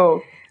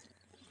you.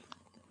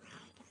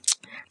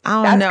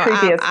 I don't know.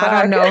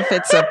 I don't know if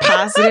it's a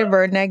positive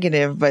or a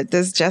negative, but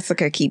this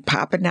Jessica keep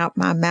popping out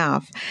my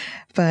mouth.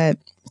 But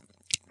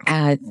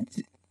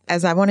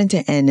as I wanted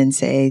to end and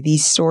say,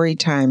 these story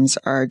times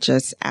are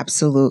just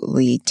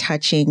absolutely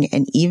touching.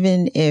 And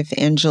even if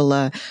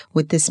Angela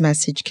with this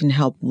message can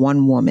help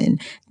one woman,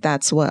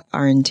 that's what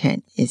our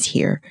intent is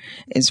here,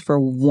 is for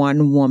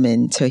one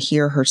woman to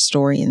hear her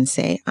story and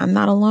say, I'm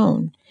not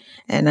alone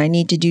and I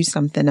need to do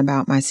something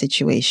about my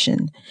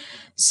situation.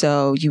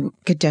 So you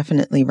could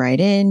definitely write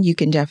in. You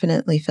can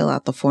definitely fill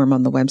out the form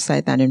on the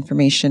website. That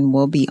information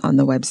will be on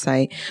the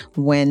website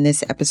when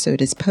this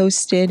episode is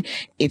posted.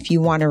 If you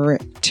want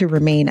to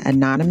remain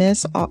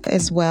anonymous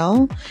as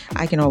well,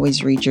 I can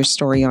always read your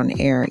story on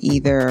air.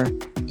 Either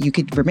you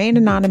could remain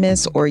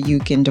anonymous or you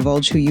can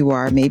divulge who you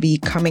are. Maybe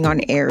coming on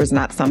air is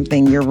not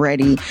something you're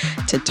ready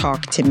to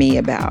talk to me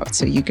about.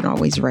 So you can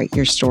always write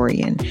your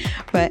story in.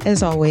 But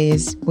as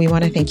always, we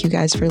want to thank you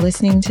guys for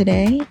listening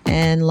today,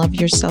 and love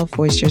yourself,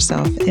 voice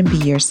yourself, and be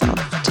yourself.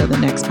 Till the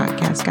next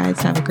podcast, guys.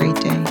 Have a great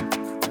day.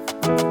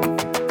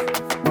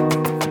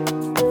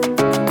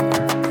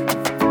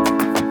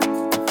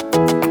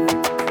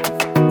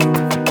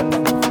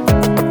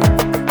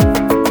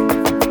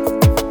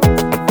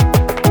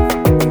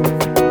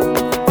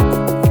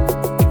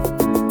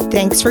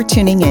 Thanks for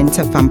tuning in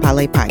to Femme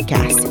Parler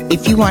Podcast.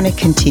 If you want to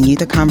continue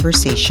the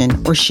conversation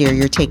or share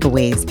your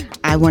takeaways,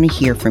 I want to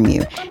hear from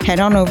you.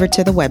 Head on over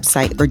to the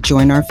website or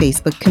join our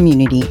Facebook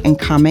community and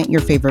comment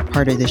your favorite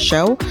part of the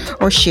show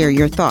or share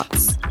your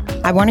thoughts.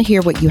 I want to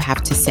hear what you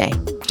have to say.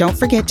 Don't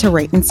forget to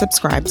rate and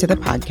subscribe to the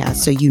podcast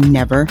so you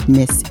never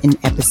miss an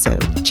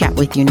episode. Chat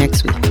with you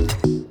next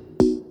week.